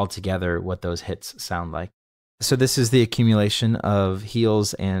kind of all together what those hits sound like. So this is the accumulation of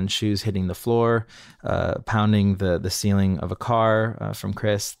heels and shoes hitting the floor, pounding the ceiling of a car from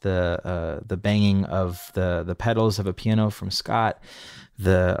Chris, the banging of the pedals of a piano from Scott,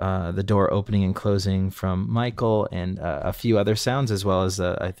 the door opening and closing from Michael, and a few other sounds, as well as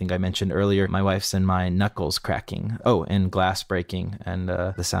I think I mentioned earlier, my wife's and my knuckles cracking. Oh, and glass breaking, and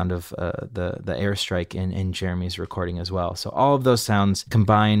the sound of the airstrike in Jeremy's recording as well. So all of those sounds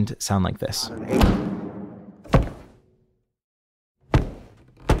combined sound like this.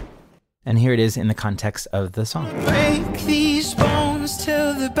 And here it is in the context of the song. Break these bones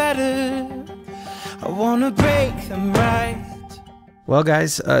till they're better. I wanna break them right. Well,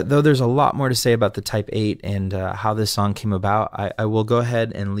 guys, though there's a lot more to say about the Type 8 and how this song came about, I will go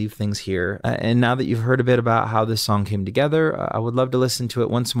ahead and leave things here. And now that you've heard a bit about how this song came together, I would love to listen to it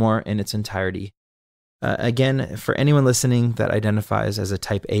once more in its entirety. Again, for anyone listening that identifies as a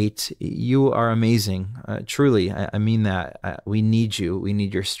Type 8, you are amazing. Truly, I mean that. We need you. We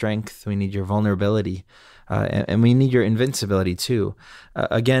need your strength. We need your vulnerability. And we need your invincibility too.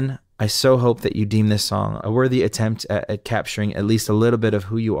 Again, I so hope that you deem this song a worthy attempt at capturing at least a little bit of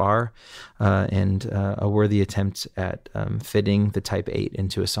who you are, and a worthy attempt at fitting the Type 8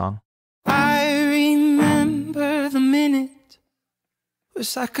 into a song. I remember the minute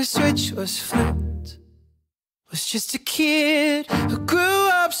was like a switch was flipped. Was just a kid who grew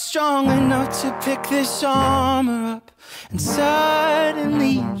up strong enough to pick this armor up and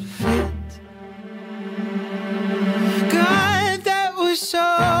suddenly it fit. God, that was so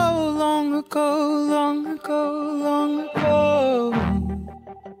long ago, long ago, long ago.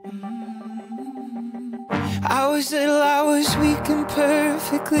 I was little, I was weak and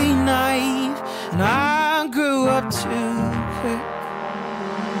perfectly naive, and I grew up too quick.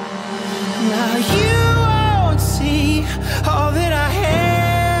 Now you see all that I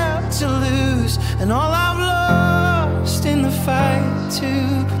have to lose and all I've lost in the fight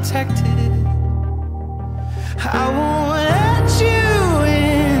to protect it. I won't let you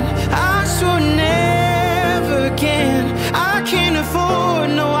in, I swore never again. I can't afford,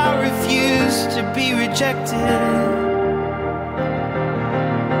 no, I refuse to be rejected.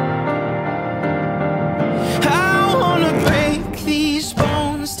 I wanna break these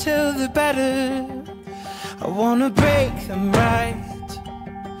bones till they're better. I wanna break them right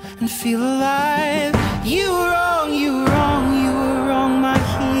and feel alive. You were wrong, you were wrong, you were wrong. My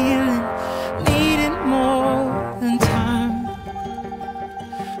healing needed more than time.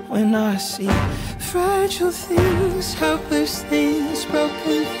 When I see fragile things, helpless things,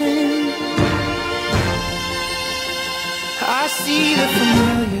 broken things, I see the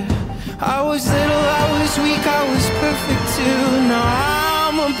familiar. I was little, I was weak, I was perfect too. Now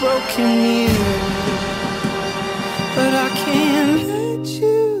I'm a broken mirror. But I can't let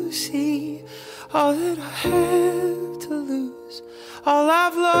you see all that I have to lose, all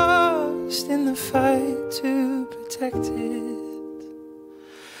I've lost in the fight to protect it.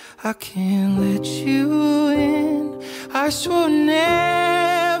 I can't let you in, I swore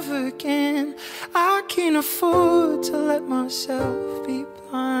never again. I can't afford to let myself be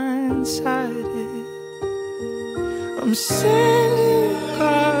blindsided. I'm standing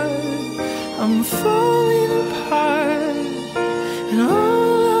guard, I'm falling apart, and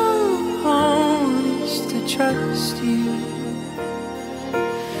all I want is to trust you.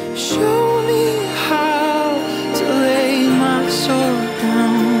 Show me how to lay my sword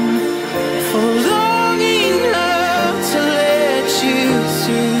down for long enough to let you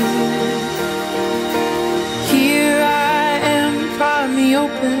through. Here I am, pry me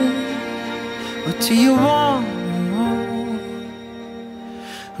open. What do you want?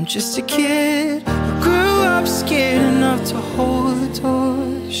 I'm just a kid who grew up scared enough to hold the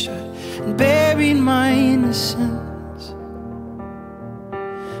door shut and buried my innocence.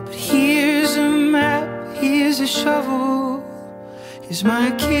 But here's a map, here's a shovel, here's my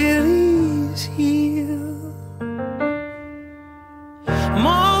Achilles heel. I'm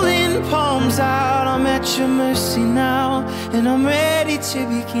all in, palms out, I'm at your mercy now, and I'm ready to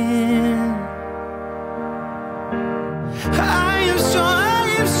begin. I am strong,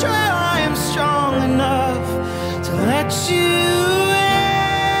 I am strong enough to let you in.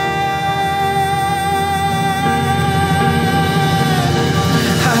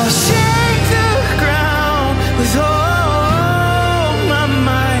 I'll shake the ground with all my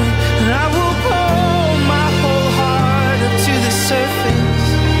might, and I will pull my whole heart up to the surface.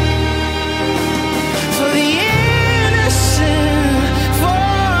 For the innocent,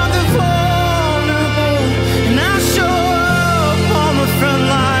 for the vulnerable, and I'll show up on the front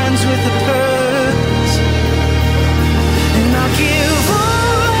lines with a purpose. And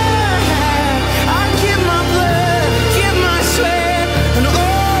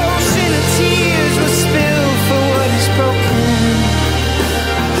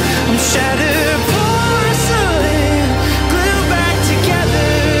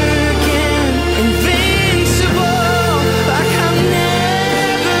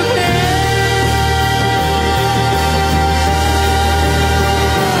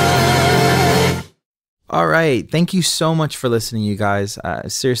right. Thank you so much for listening, you guys.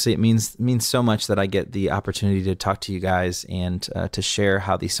 Seriously, it means so much that I get the opportunity to talk to you guys and to share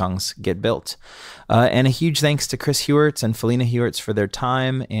how these songs get built. And a huge thanks to Chris Heuertz and Felina Heuertz for their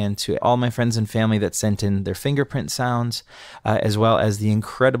time, and to all my friends and family that sent in their fingerprint sounds, as well as the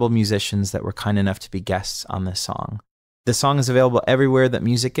incredible musicians that were kind enough to be guests on this song. The song is available everywhere that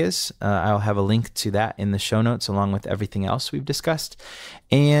music is. I'll have a link to that in the show notes, along with everything else we've discussed.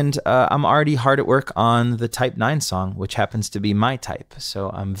 And I'm already hard at work on the Type 9 song, which happens to be my type.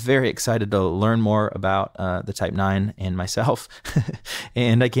 So I'm very excited to learn more about the Type 9 and myself.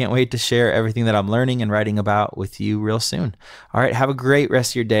 And I can't wait to share everything that I'm learning and writing about with you real soon. All right, have a great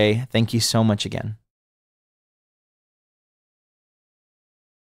rest of your day. Thank you so much again.